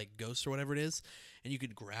Duty, like Ghost or whatever it is, and you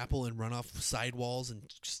could grapple and run off side walls and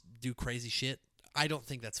just do crazy shit. I don't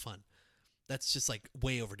think that's fun. That's just like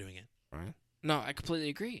way overdoing it. Right. No, I completely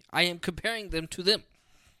agree. I am comparing them to them.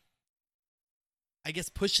 I guess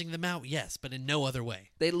pushing them out, yes, but in no other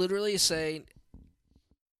way. They literally say,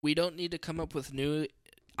 we don't need to come up with new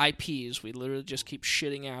IPs. We literally just keep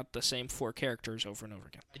shitting out the same 4 characters over and over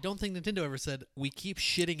again. I don't think Nintendo ever said we keep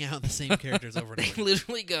shitting out the same characters over and They over. Again.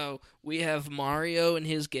 literally go, we have Mario and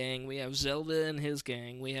his gang, we have Zelda and his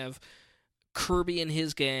gang, we have Kirby and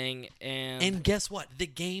his gang, And guess what? The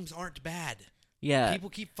games aren't bad. Yeah. People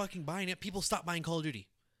keep fucking buying it. People stop buying Call of Duty.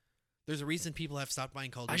 There's a reason people have stopped buying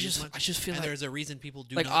Call of I Duty. as much, just feel and like there's a reason people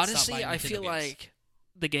do like not stop Odyssey. buying I Nintendo feel games. like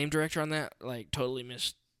the game director on that like totally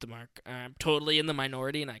missed the mark. I'm totally in the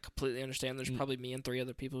minority, and I completely understand. There's probably me and 3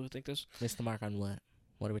 other people who think this. Missed the mark on what?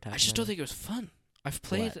 What are we talking about? I just don't think it was fun. I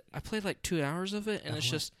played like 2 hours of it, and it's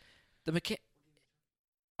what? just the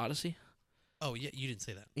Odyssey. Oh yeah, you didn't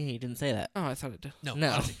say that. Yeah, you didn't say that. Oh, I thought it did. No,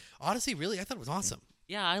 No. Odyssey. Odyssey, really? I thought it was awesome.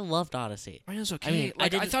 Yeah, I loved Odyssey. I mean, it was okay. I mean, I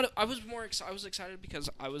like, I didn't- thought I was more. I was excited because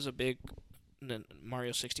I was a big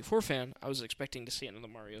Mario 64 fan. I was expecting to see another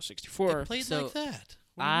Mario 64. It played So, like that.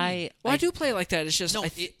 What do you mean? Well, I do play like that. It's just No, I,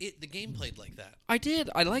 the game played like that. I did.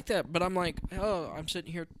 I like that, but I'm like, oh, I'm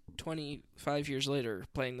sitting here 25 years later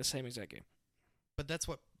playing the same exact game. But that's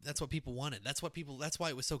what people wanted. That's why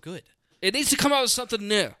it was so good. It needs to come out with something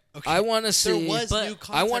new. Okay. I want to see. There was but new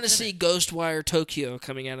concept I want to in see it. Ghostwire Tokyo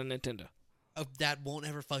coming out of Nintendo. That won't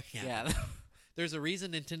ever fucking happen. Yeah. There's a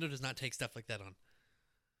reason Nintendo does not take stuff like that on.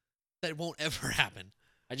 That won't ever happen.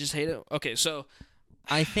 I just hate it. Okay, so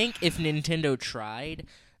I think if Nintendo tried,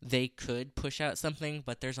 they could push out something,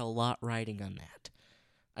 but there's a lot riding on that.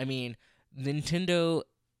 I mean, Nintendo,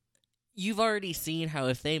 you've already seen how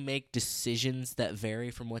if they make decisions that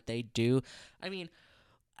vary from what they do, I mean,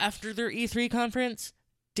 after their E3 conference,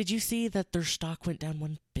 did you see that their stock went down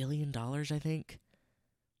 $1 billion, I think?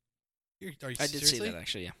 Are you I did seriously? see that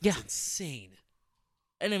actually. Yeah. Yeah. It's insane.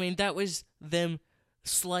 And I mean, that was them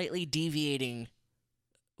slightly deviating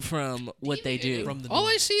from what they do. From the All I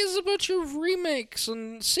norm. see is a bunch of remakes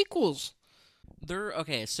and sequels They're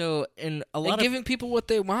okay, so in a and lot of giving people what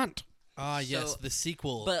they want. Ah, yes, So- the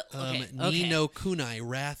sequel. but, okay, Ni no Kunai,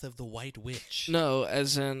 Wrath of the White Witch. No,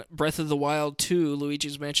 as in Breath of the Wild 2,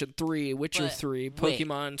 Luigi's Mansion 3, Witcher But 3, wait,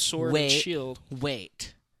 Pokemon Sword wait. and Shield.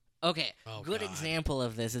 Wait. Okay, Oh, good God. example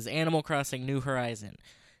of this is Animal Crossing New Horizon.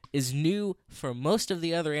 Is new for most of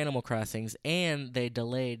the other Animal Crossings, and they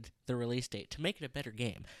delayed the release date to make it a better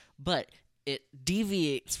game. But it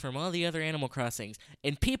deviates from all the other Animal Crossings,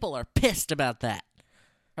 and people are pissed about that.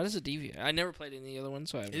 How does it deviate? I never played any of the other ones,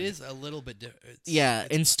 so I It is a little bit different. Yeah,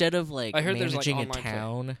 instead of like I heard there's, like, managing a online play.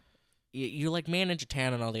 town, you like manage a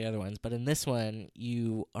town and all the other ones, but in this one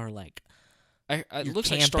you are like it You're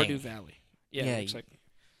looks like camping. Stardew Valley. Yeah, Yeah, it looks like.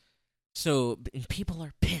 so, and people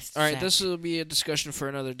are pissed. All right, Zach. this will be a discussion for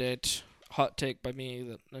another date. Hot take by me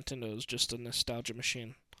that Nintendo is just a nostalgia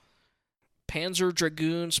machine. Panzer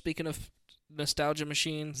Dragoon, speaking of nostalgia Is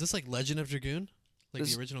machines. this like Legend of Dragoon? Like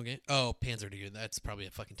This- the original game? Oh, Panzer Dragoon. That's probably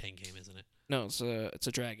a fucking tank game, isn't it? No, it's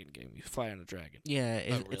a dragon game. You fly on a dragon. Yeah,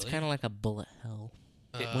 it's really? kind of like a bullet hell.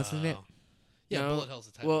 Wasn't it? Oh. Yeah, No, Bullet Hell's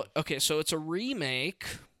the title. Well, okay, so it's a remake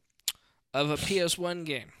of a PS1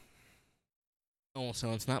 game. Oh,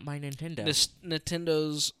 so it's not by Nintendo.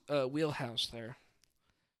 Nintendo's wheelhouse there.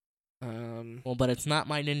 Well, but it's not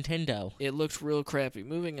my Nintendo. It looked real crappy.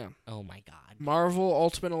 Moving on. Oh my god. Marvel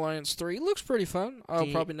Ultimate Alliance 3 looks pretty fun. I'll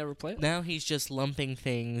See, probably never play it. Now he's just lumping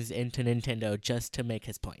things into Nintendo just to make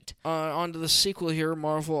his point. On to the sequel here,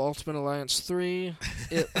 Marvel Ultimate Alliance 3.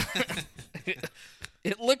 It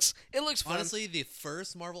it looks fun. Honestly, the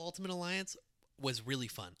first Marvel Ultimate Alliance was really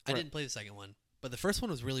fun. I Right. didn't play the second one, but the first one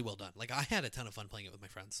was really well done. Like, I had a ton of fun playing it with my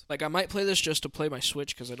friends. Like I might play this just to play my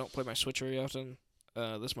Switch because I don't play my Switch very often.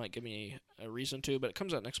 This might give me a reason to, but it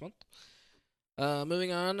comes out next month.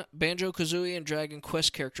 Moving on, Banjo-Kazooie and Dragon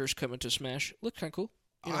Quest characters coming to Smash. Look kind of cool.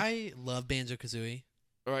 You know. I love Banjo-Kazooie,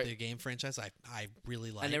 All right. the game franchise. I really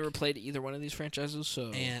like. I never played either one of these franchises,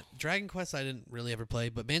 so And Dragon Quest I didn't really ever play,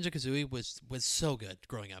 but Banjo-Kazooie was so good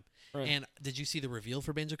growing up. Right. And did you see the reveal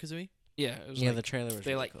for Banjo-Kazooie? yeah, it was Yeah, like, the trailer was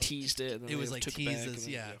they really like cool. teased it. And then It was they like took it back and teases.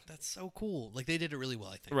 then- Yeah, that's so cool. Like, they did it really well,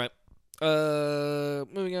 I think. Right.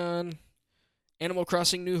 Moving on. Animal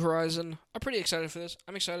Crossing New Horizon. I'm pretty excited for this.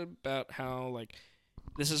 I'm excited about how like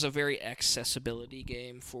this is a very accessibility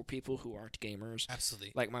game for people who aren't gamers.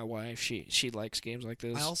 Absolutely. Like my wife, she likes games like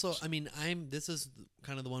this. This is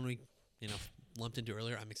kind of the one we, lumped into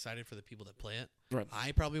earlier. I'm excited for the people that play it. Right.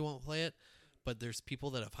 I probably won't play it, but there's people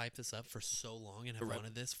that have hyped this up for so long and have Right.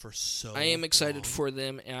 wanted this for so I am excited long. for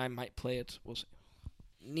them, and I might play it. We'll see.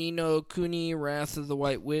 Ni no Kuni: Wrath of the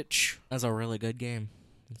White Witch. That's a really good game.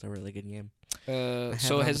 It's a really good game. So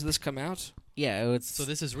have has this come out? Yeah, it's So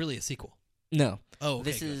this is really a sequel. no. Oh, okay,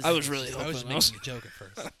 This good. is- I was really I was hoping. making a joke at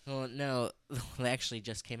first. Well, no, they actually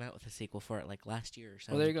just came out with a sequel for it like last year or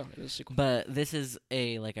something. Oh, there you go. It is a sequel. But this is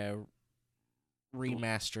a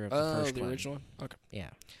remaster of the Oh, first the one. original one. Okay.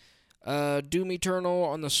 Yeah. Doom Eternal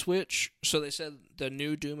on the Switch. So they said the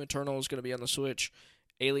new Doom Eternal is going to be on the Switch.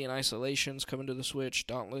 Alien Isolation's coming to the Switch.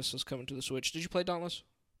 Dauntless is coming to the Switch. Did you play Dauntless?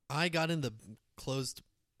 I got in the closed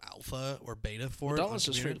alpha or beta for it. Dauntless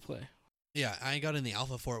on is free to Premiere. play. Yeah, I got in the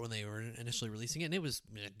alpha for it when they were initially releasing it, and it was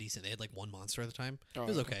decent. They had like one monster at the time. Oh, It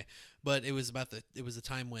was okay, but it was the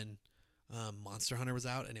time when Monster Hunter was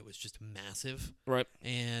out, and it was just massive. Right.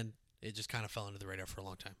 And it just kind of fell under the radar for a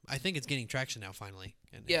long time. I think it's gaining traction now, finally.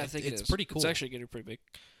 And Yeah, I think it's it is. pretty cool. It's actually getting pretty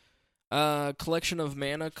big. Collection of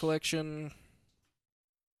Mana collection.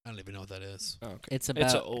 I don't even know what that is. Oh, okay. It's It's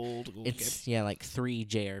about an old game. it's yeah, like 3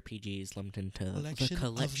 JRPGs lumped into the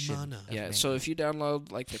collection. of mana. Yeah, mana. so if you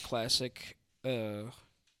download like the classic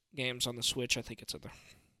games on the Switch, I think it's in there.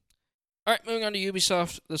 All right, moving on to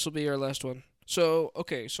Ubisoft. This will be our last one. So,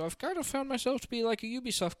 okay, so I've kind of found myself to be like a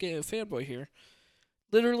Ubisoft game fanboy here.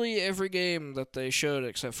 Literally every game that they showed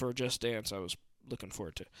except for Just Dance I was looking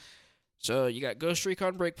forward to. So, you got Ghost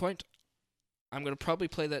Recon Breakpoint. I'm going to probably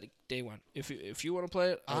play that day one. If you want to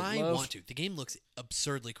play it, I want to. The game looks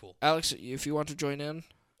absurdly cool. Alex, if you want to join in,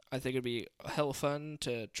 I think it'd be hella fun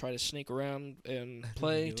to try to sneak around and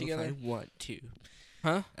play together. I want to.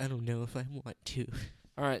 Huh? I don't know if I want to.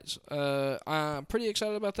 All right, I'm pretty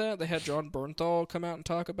excited about that. They had John Bernthal come out and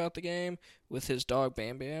talk about the game with his dog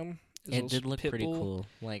Bam Bam. his It little did look pit pretty bull. cool.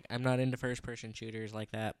 Like, I'm not into first-person shooters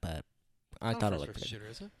like that, but I thought it looked pretty. shooter,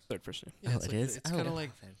 is it? Third person. Yeah, Oh, it's it like, is? It's Oh, kind of yeah.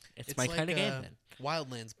 like Then It's it's my like, kind of game, then.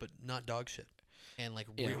 Wildlands, but not dog shit, and like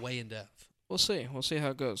Yeah. way in depth. We'll see. We'll see how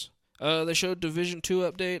it goes. They showed Division 2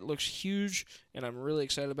 update. Looks huge, and I'm really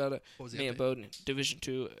excited about it. What was the Me and update? Bowden, Division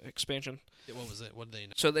 2 expansion. Yeah, what was it? What did they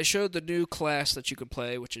know? So they showed the new class that you can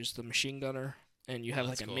play, which is the machine gunner, and you have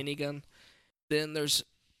That's like a cool. minigun. Then there's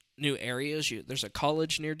new areas. There's a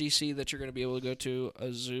college near DC that you're going to be able to go to,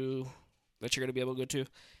 a zoo that you're going to be able to go to,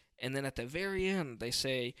 and then at the very end they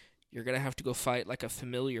say you're going to have to go fight like a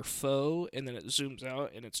familiar foe, and then it zooms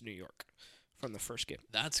out and it's New York from the first game.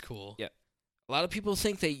 That's cool. Yeah. A lot of people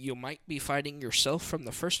think that you might be fighting yourself from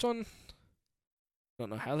the first one. Don't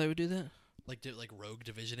know how they would do that. Like rogue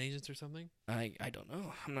division agents or something. I don't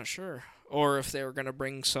know. I'm not sure. Or if they were going to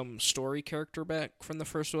bring some story character back from the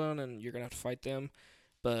first one and you're going to have to fight them.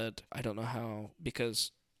 But I don't know how,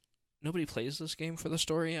 because nobody plays this game for the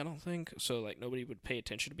story, I don't think. So, like, nobody would pay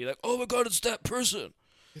attention to be like, oh my god, it's that person.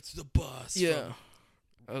 It's the boss. Yeah.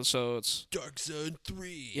 So it's... Dark Zone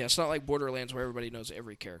 3. Yeah, it's not like Borderlands where everybody knows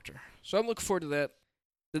every character. So I'm looking forward to that.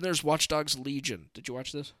 Then there's Watch Dogs Legion. Did you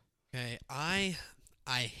watch this? Okay, I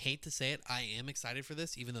hate to say it, I am excited for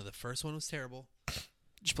this, even though the first one was terrible.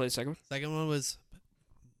 Did you play the second one? Second one was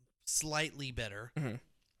slightly better. Mm-hmm.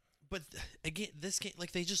 But again, this game,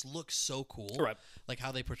 like, they just look so cool. Right. Like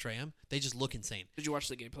how they portray them, they just look insane. Did you watch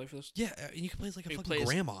the gameplay for this? Yeah, and you can play as like a You fucking play as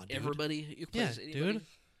grandma, dude. Everybody? You can play Yeah, as anybody? dude.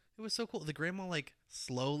 It was so cool. The grandma like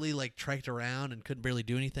slowly like trekked around and couldn't barely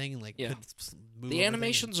do anything, and like Yeah. couldn't move. The over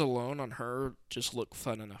animations alone on her just look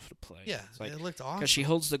fun enough to play. things. Yeah, It's like, it looked awesome. because she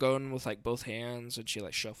holds the gun with like both hands and she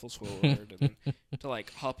like shuffles forward, and then to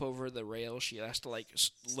like hop over the rail, she has to like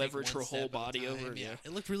Just take leverage one her whole step at a body time. over. Yeah,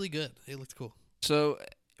 it looked really good. It looked cool. So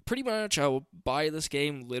pretty much, I will buy this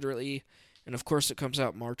game literally, and of course, it comes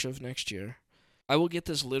out March of next year. I will get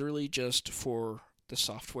this literally just for the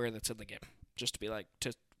software that's in the game, just to be like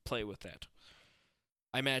to play with that.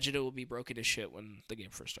 I imagine it will be broken as shit when the game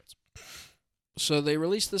first starts. So they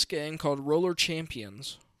released this game called Roller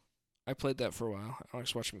Champions. I played that for a while.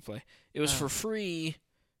 Alex watched me play. It was for free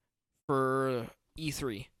for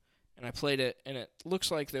E3, and I played it, and it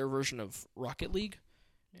looks like their version of Rocket League.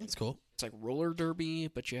 That's cool. It's like roller derby,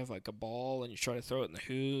 but you have like a ball, and you try to throw it in the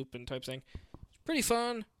hoop and type thing. It's pretty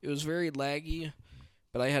fun. It was very laggy,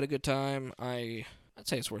 but I had a good time. I'd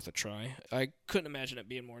say it's worth a try. I couldn't imagine it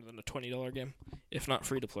being more than a $20 game, if not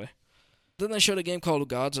free to play. Then they showed a game called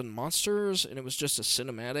Gods and Monsters, and it was just a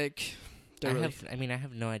cinematic. I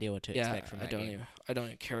have no idea what to expect from that game. I don't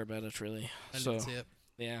even care about it really. I So didn't see it.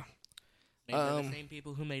 yeah, Maybe they're the same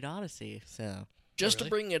people who made Odyssey, so just really? to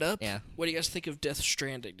bring it up. yeah. What do you guys think of Death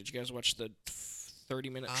Stranding? Did you guys watch the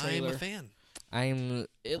 30-minute trailer? I'm a fan. I'm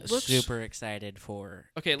It looks super excited for.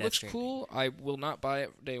 Okay, it Death looks Stranding. cool. I will not buy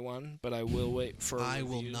it day one, but I will wait for I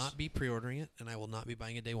will reviews. not be pre-ordering it, and I will not be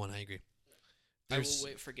buying it day one. I agree. I will There's-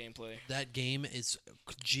 wait for gameplay. That game is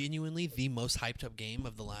genuinely the most hyped up game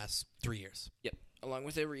of the last 3 years. Along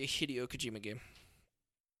with every Hideo Kojima game.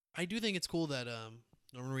 I do think it's cool that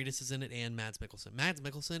Norman Reedus is in it and Mads Mikkelsen. Mads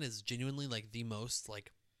Mikkelsen is genuinely like the most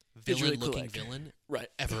like He's really villain-looking cool actor. villain Right.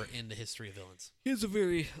 ever in the history of villains. He's a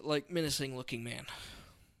very, menacing looking man.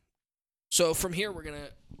 So from here, we're going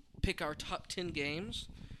to pick our top 10 games,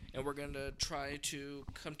 and we're going to try to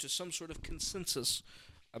come to some sort of consensus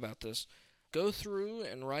about this. Go through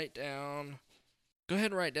and write down... Go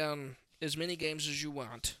ahead and write down as many games as you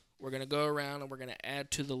want. We're going to go around, and we're going to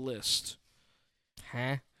add to the list.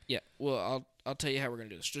 Huh? Yeah, well, I'll tell you how we're going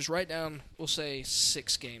to do this. Just write down, we'll say,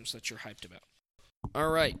 6 games that you're hyped about. All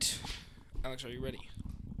right. Alex, are you ready?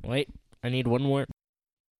 Wait, I need one more.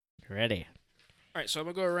 Ready. All right, so I'm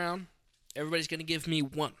going to go around, Everybody's going to give me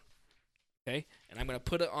one. Okay? And I'm going to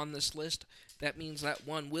put it on this list. That means that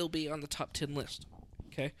one will be on the top 10 list.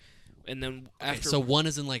 Okay? And then Okay, after... so one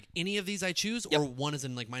is in like any of these I choose, Yep. or one is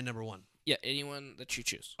in like my number one? Yeah, anyone that you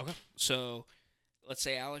choose. Okay. So, let's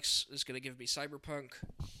say Alex is going to give me Cyberpunk.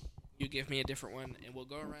 You give me a different one, and we'll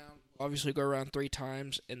go around. Obviously, go around 3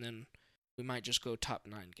 times, and then we might just go top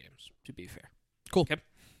 9 games, to be fair. Cool. Okay.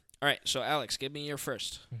 All right, so Alex, give me your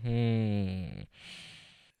first. Hmm.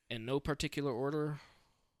 In no particular order.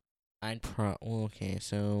 Okay,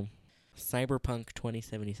 so Cyberpunk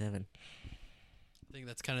 2077. I think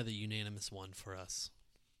that's kind of the unanimous one for us.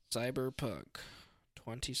 Cyberpunk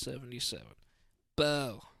 2077.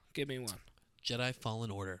 Bo, give me one. Jedi Fallen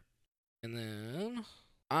Order. And then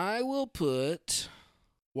I will put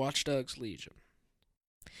Watch Dogs Legion.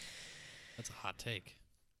 That's a hot take.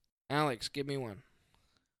 Alex, give me one.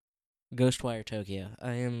 Ghostwire Tokyo.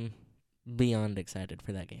 I am beyond excited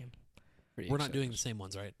for that game. Pretty We're not excited. doing the same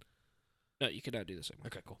ones, right? No, you cannot do the same one.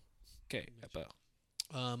 Okay, cool. Okay, Bo.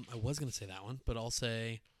 I was gonna say that one, but I'll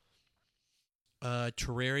say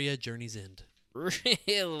Terraria Journey's End.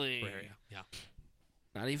 Really? Terraria, yeah.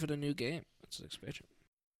 Not even a new game. It's an expansion.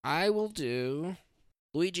 I will do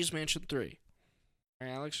Luigi's Mansion 3. All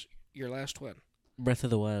right, Alex, your last one. Breath of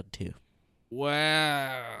the Wild 2.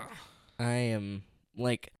 Wow. I am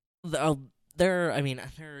like there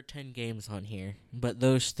are 10 games on here, but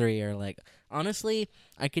those 3 are like honestly,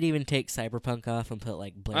 I could even take Cyberpunk off and put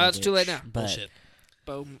like Blair It's too late now. Witch, But Bullshit.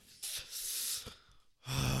 Boom.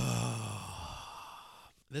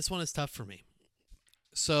 This one is tough for me.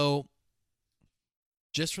 So,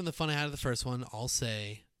 just from the fun I had of the first one, I'll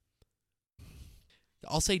say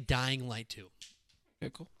Dying Light 2.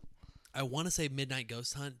 Okay, cool. I want to say Midnight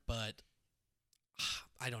Ghost Hunt, but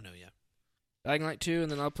I don't know yet. Dying Light 2,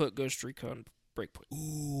 and then I'll put Ghost Recon Breakpoint.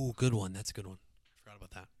 Ooh, good one. That's a good one. Forgot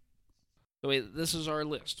about that. So wait, this is our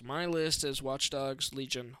list. My list is Watch Dogs,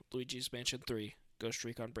 Legion, Luigi's Mansion 3, Ghost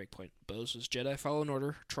Recon Breakpoint. Bo's is Jedi Fallen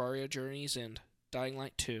Order, Terraria Journey's End, Dying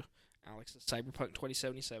Light 2, Alex's Cyberpunk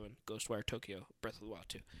 2077, Ghostwire Tokyo, Breath of the Wild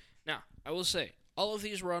 2. Now, I will say, all of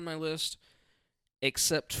these were on my list,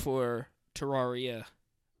 except for Terraria,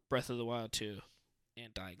 Breath of the Wild 2,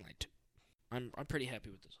 and Dying Light 2. I'm pretty happy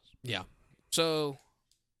with this list. Yeah. So,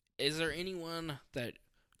 is there anyone that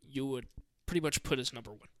you would pretty much put as number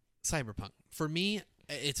 1? Cyberpunk. For me,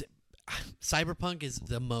 it's Cyberpunk is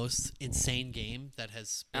the most insane game that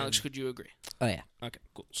has been Alex, could you agree? oh yeah. Okay,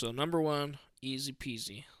 cool. So number 1, easy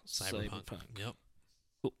peasy, Cyberpunk. Yep.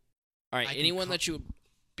 All right, I can anyone that you would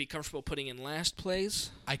be comfortable putting in last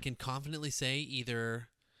place? I can confidently say either,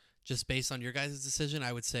 just based on your guys' decision,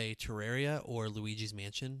 I would say Terraria or Luigi's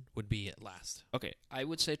Mansion would be at last. Okay, I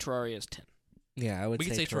would say Terraria is 10. Yeah, I would We say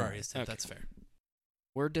can say Terraria is 10. Okay. That's fair.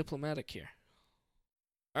 We're diplomatic here.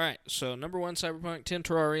 All right, so number 1, Cyberpunk, 10,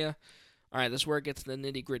 Terraria. All right, this is where it gets the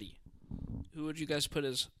nitty gritty. Who would you guys put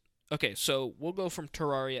as? Okay, so we'll go from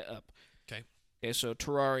Terraria up. Okay. Okay, so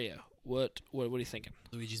Terraria. What are you thinking?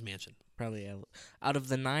 Luigi's Mansion. Probably out of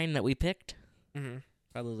the 9 that we picked, Mm-hmm.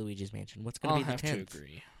 probably Luigi's Mansion. What's going I'll to be the have 10th? to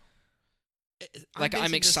agree. I'm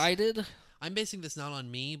I'm excited. I'm basing this not on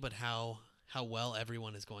me, but how well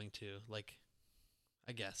everyone is going to like.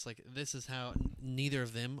 I guess like this is how neither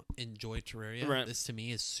of them enjoy Terraria. Right. This to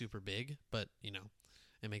me is super big, but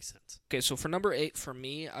it makes sense. Okay, so for number 8, for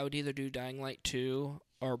me, I would either do Dying Light 2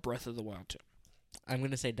 or Breath of the Wild 2. I'm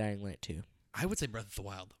going to say Dying Light 2. I would say Breath of the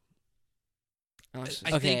Wild. Alex,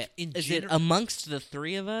 I Okay, think is it amongst the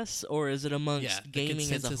 3 of us, or is it amongst the gaming as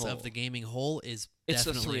a consensus whole? of the gaming whole is it's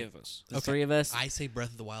the definitely 3 of us. The 3 of us? I say Breath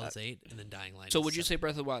of the Wild is 8, and then Dying Light. So is would you 7. say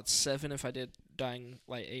Breath of the Wild 7 if I did Dying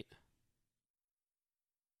Light 8?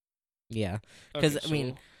 Yeah. 'Cause, Okay, I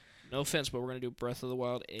mean- no offense, but we're going to do Breath of the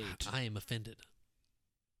Wild 8. I am offended.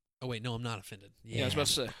 Oh wait, no, I'm not offended. Yeah, I was about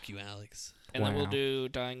to say. Fuck you, Alex. And then we'll Wow. do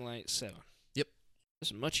Dying Light 7. Yep. This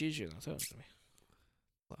is much easier than I thought it was going to be.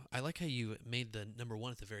 I like how you made the number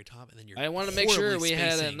 1 at the very top, and then you're. I wanted to make sure horribly we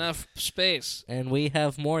had spacing. enough space. And we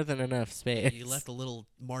have more than enough space. You left a little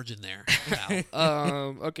margin there.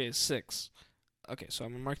 Wow. Okay, 6. Okay, so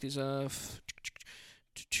I'm going to mark these off.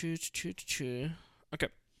 Okay.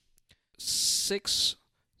 6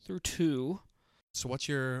 through 2. So what's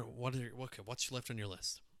left on your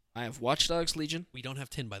list? I have Watch Dogs Legion. We don't have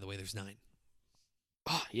 10, by the way. There's 9.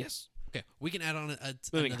 Ah, yes. Okay, we can add on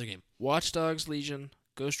Moving another game. Watch Dogs Legion,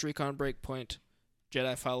 Ghost Recon Breakpoint,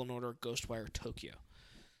 Jedi Fallen Order, Ghostwire Tokyo.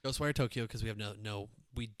 Ghostwire Tokyo, because we have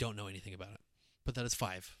we don't know anything about it. But that is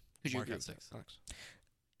 5. Could you Mark agree out with 6. that, Alex?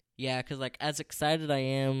 Yeah, because like as excited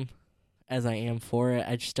as I am for it,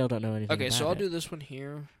 I just still don't know anything Okay, about so I'll it. do this one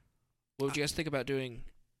here. What would you guys think about doing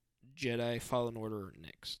Jedi Fallen Order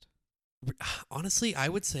next? Honestly, I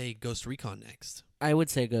would say Ghost Recon next. I would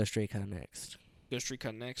say Ghost Recon next. Ghost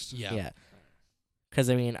Recon next. Yeah. Because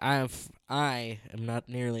I mean, I am not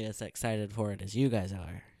nearly as excited for it as you guys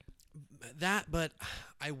are. But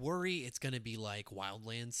I worry it's going to be like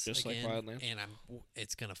Wildlands Just again, like Wildlands. and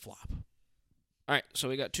it's going to flop. All right, so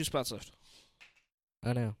we got 2 spots left.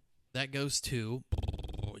 I know. That goes to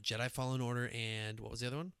Jedi Fallen Order and what was the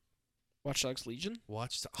other one? Watch Dogs Legion?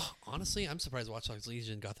 Honestly, I'm surprised Watch Dogs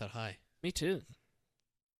Legion got that high. Me too.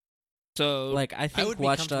 So, Like, I I think would be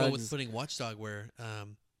Watch comfortable Dogs. with putting Watchdog where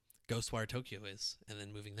Ghostwire Tokyo is, and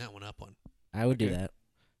then moving that one up one. I would do Okay. that.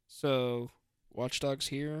 so Watch Dogs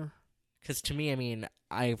here. Because to me, I mean,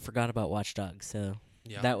 I forgot about Watch Dogs, so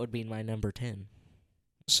Yeah. that would be my number 10.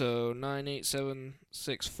 So 9, 8, 7,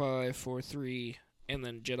 6, 5, 4, 3, and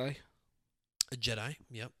then Jedi. A Jedi.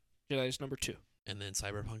 Yep. Jedi's number 2. And then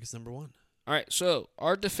Cyberpunk is number 1. All right, so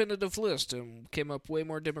our definitive list came up way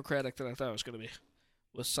more democratic than I thought it was going to be.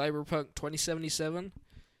 With Cyberpunk 2077,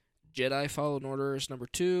 Jedi Fallen Order is number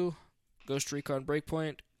 2, Ghost Recon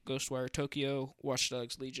Breakpoint, Ghostwire Tokyo, Watch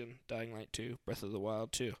Dogs Legion, Dying Light 2, Breath of the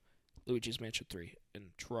Wild 2, Luigi's Mansion 3,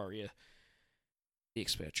 and Terraria: The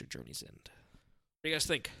Expansion Journey's End. What do you guys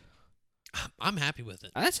think? I'm happy with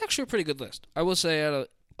it. That's actually a pretty good list. I will say, out of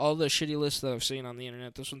all the shitty lists that I've seen on the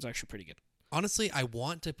internet, this one's actually pretty good. Honestly, I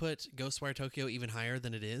want to put Ghostwire Tokyo even higher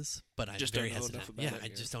than it is, but I'm Just very don't know hesitant. enough about Yeah, it, I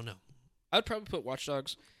yeah. just don't know. I'd probably put Watch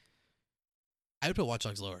Dogs. I would put Watch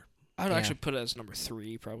Dogs lower. I'd Yeah. actually put it as number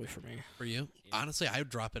 3, probably for me. For you? Yeah. Honestly, I would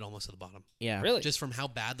drop it almost to the bottom. Yeah. Really? Just from how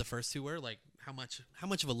bad the first two were, like how much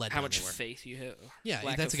of a letdown How much they were. faith you have? Yeah,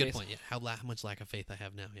 lack that's a of good faith. point. Yeah, how much lack of faith I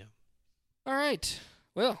have now. Yeah. All right.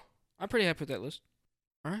 Well, I'm pretty happy with that list.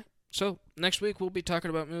 All right. So next week we'll be talking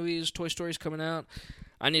about movies. Toy Story's coming out.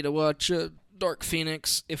 I need to watch Dark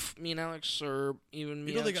Phoenix. If me and Alex, or even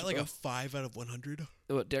me, You know they Alex got like a both- 5 out of 100.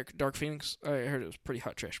 what, Dark Phoenix. I heard it was pretty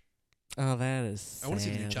hot trash. Oh, that is I want to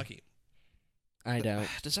see the new sad. Chucky. I don't.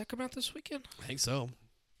 Does that come out this weekend? I think so.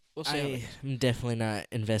 We'll see. how it I goes. am definitely not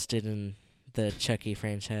invested in the Chucky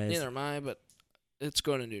franchise. Neither am I, but it's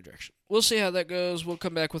going in a new direction. We'll see how that goes. We'll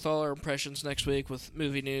come back with all our impressions next week with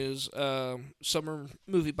movie news, summer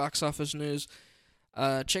movie box office news.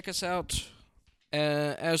 Check us out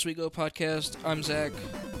As We Go podcast. I'm Zach,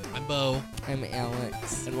 I'm Bo. I'm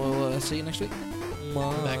Alex. and we'll see you next week. Back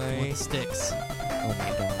Bye. with the sticks. Oh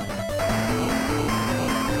my god.